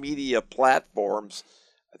social media platforms.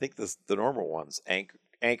 I think the normal ones.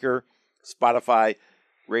 Anchor, Spotify,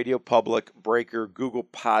 Radio Public, Breaker, Google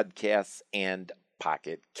Podcasts, and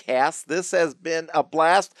Pocket Cast. This has been a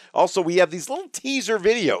blast. Also, we have these little teaser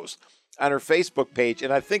videos on our Facebook page,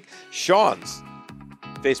 and I think Sean's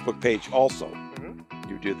Facebook page also.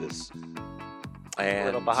 You do this. And A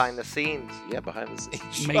little behind the scenes. Yeah, behind the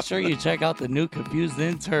scenes. Make sure you check out the new Confused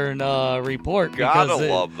Intern report. Gotta because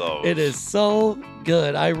love those. It is so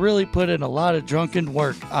good. I really put in a lot of drunken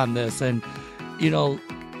work on this, and you know,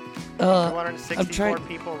 264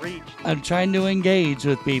 people reached. I'm trying to engage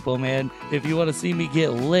with people, man. If you want to see me get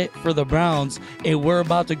lit for the Browns, and we're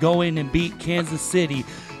about to go in and beat Kansas City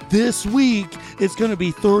this week, it's gonna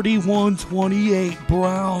be 31-28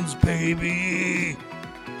 Browns, baby.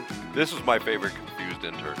 This was my favorite Confused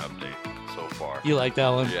Intern update so far. You like that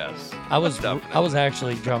one? Yes. I was Definitely.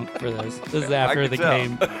 actually drunk for this. This is I after could the tell.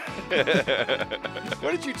 game.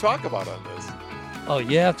 What did you talk about on this? Oh,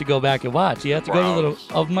 you have to go back and watch. You have to go to Browns.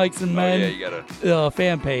 the Of Mikes and Oh, yeah, Men you gotta.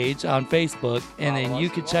 fan page on Facebook, and then Follow you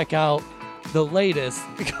us can as check out the latest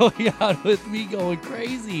going on with me going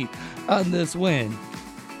crazy on this win.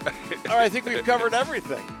 All right, I think we've covered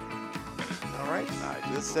everything. All right.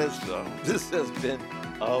 This has been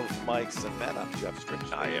Of Mikes and Men. I'm Jeff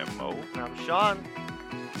Stritch. I am Mo. I'm Sean.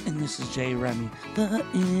 And this is Jay Remy, the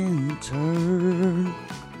intern.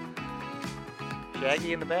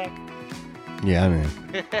 Shaggy in the back. Yeah, man.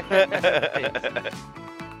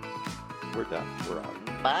 We're done. We're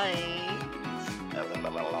out. Bye.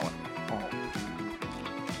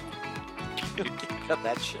 Cut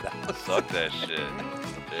that shit out. Suck that shit.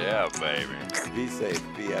 Yeah, baby. Be safe.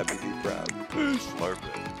 Be happy. Be proud. Slurp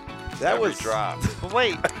it. That Every was drop. But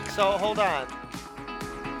wait. So hold on.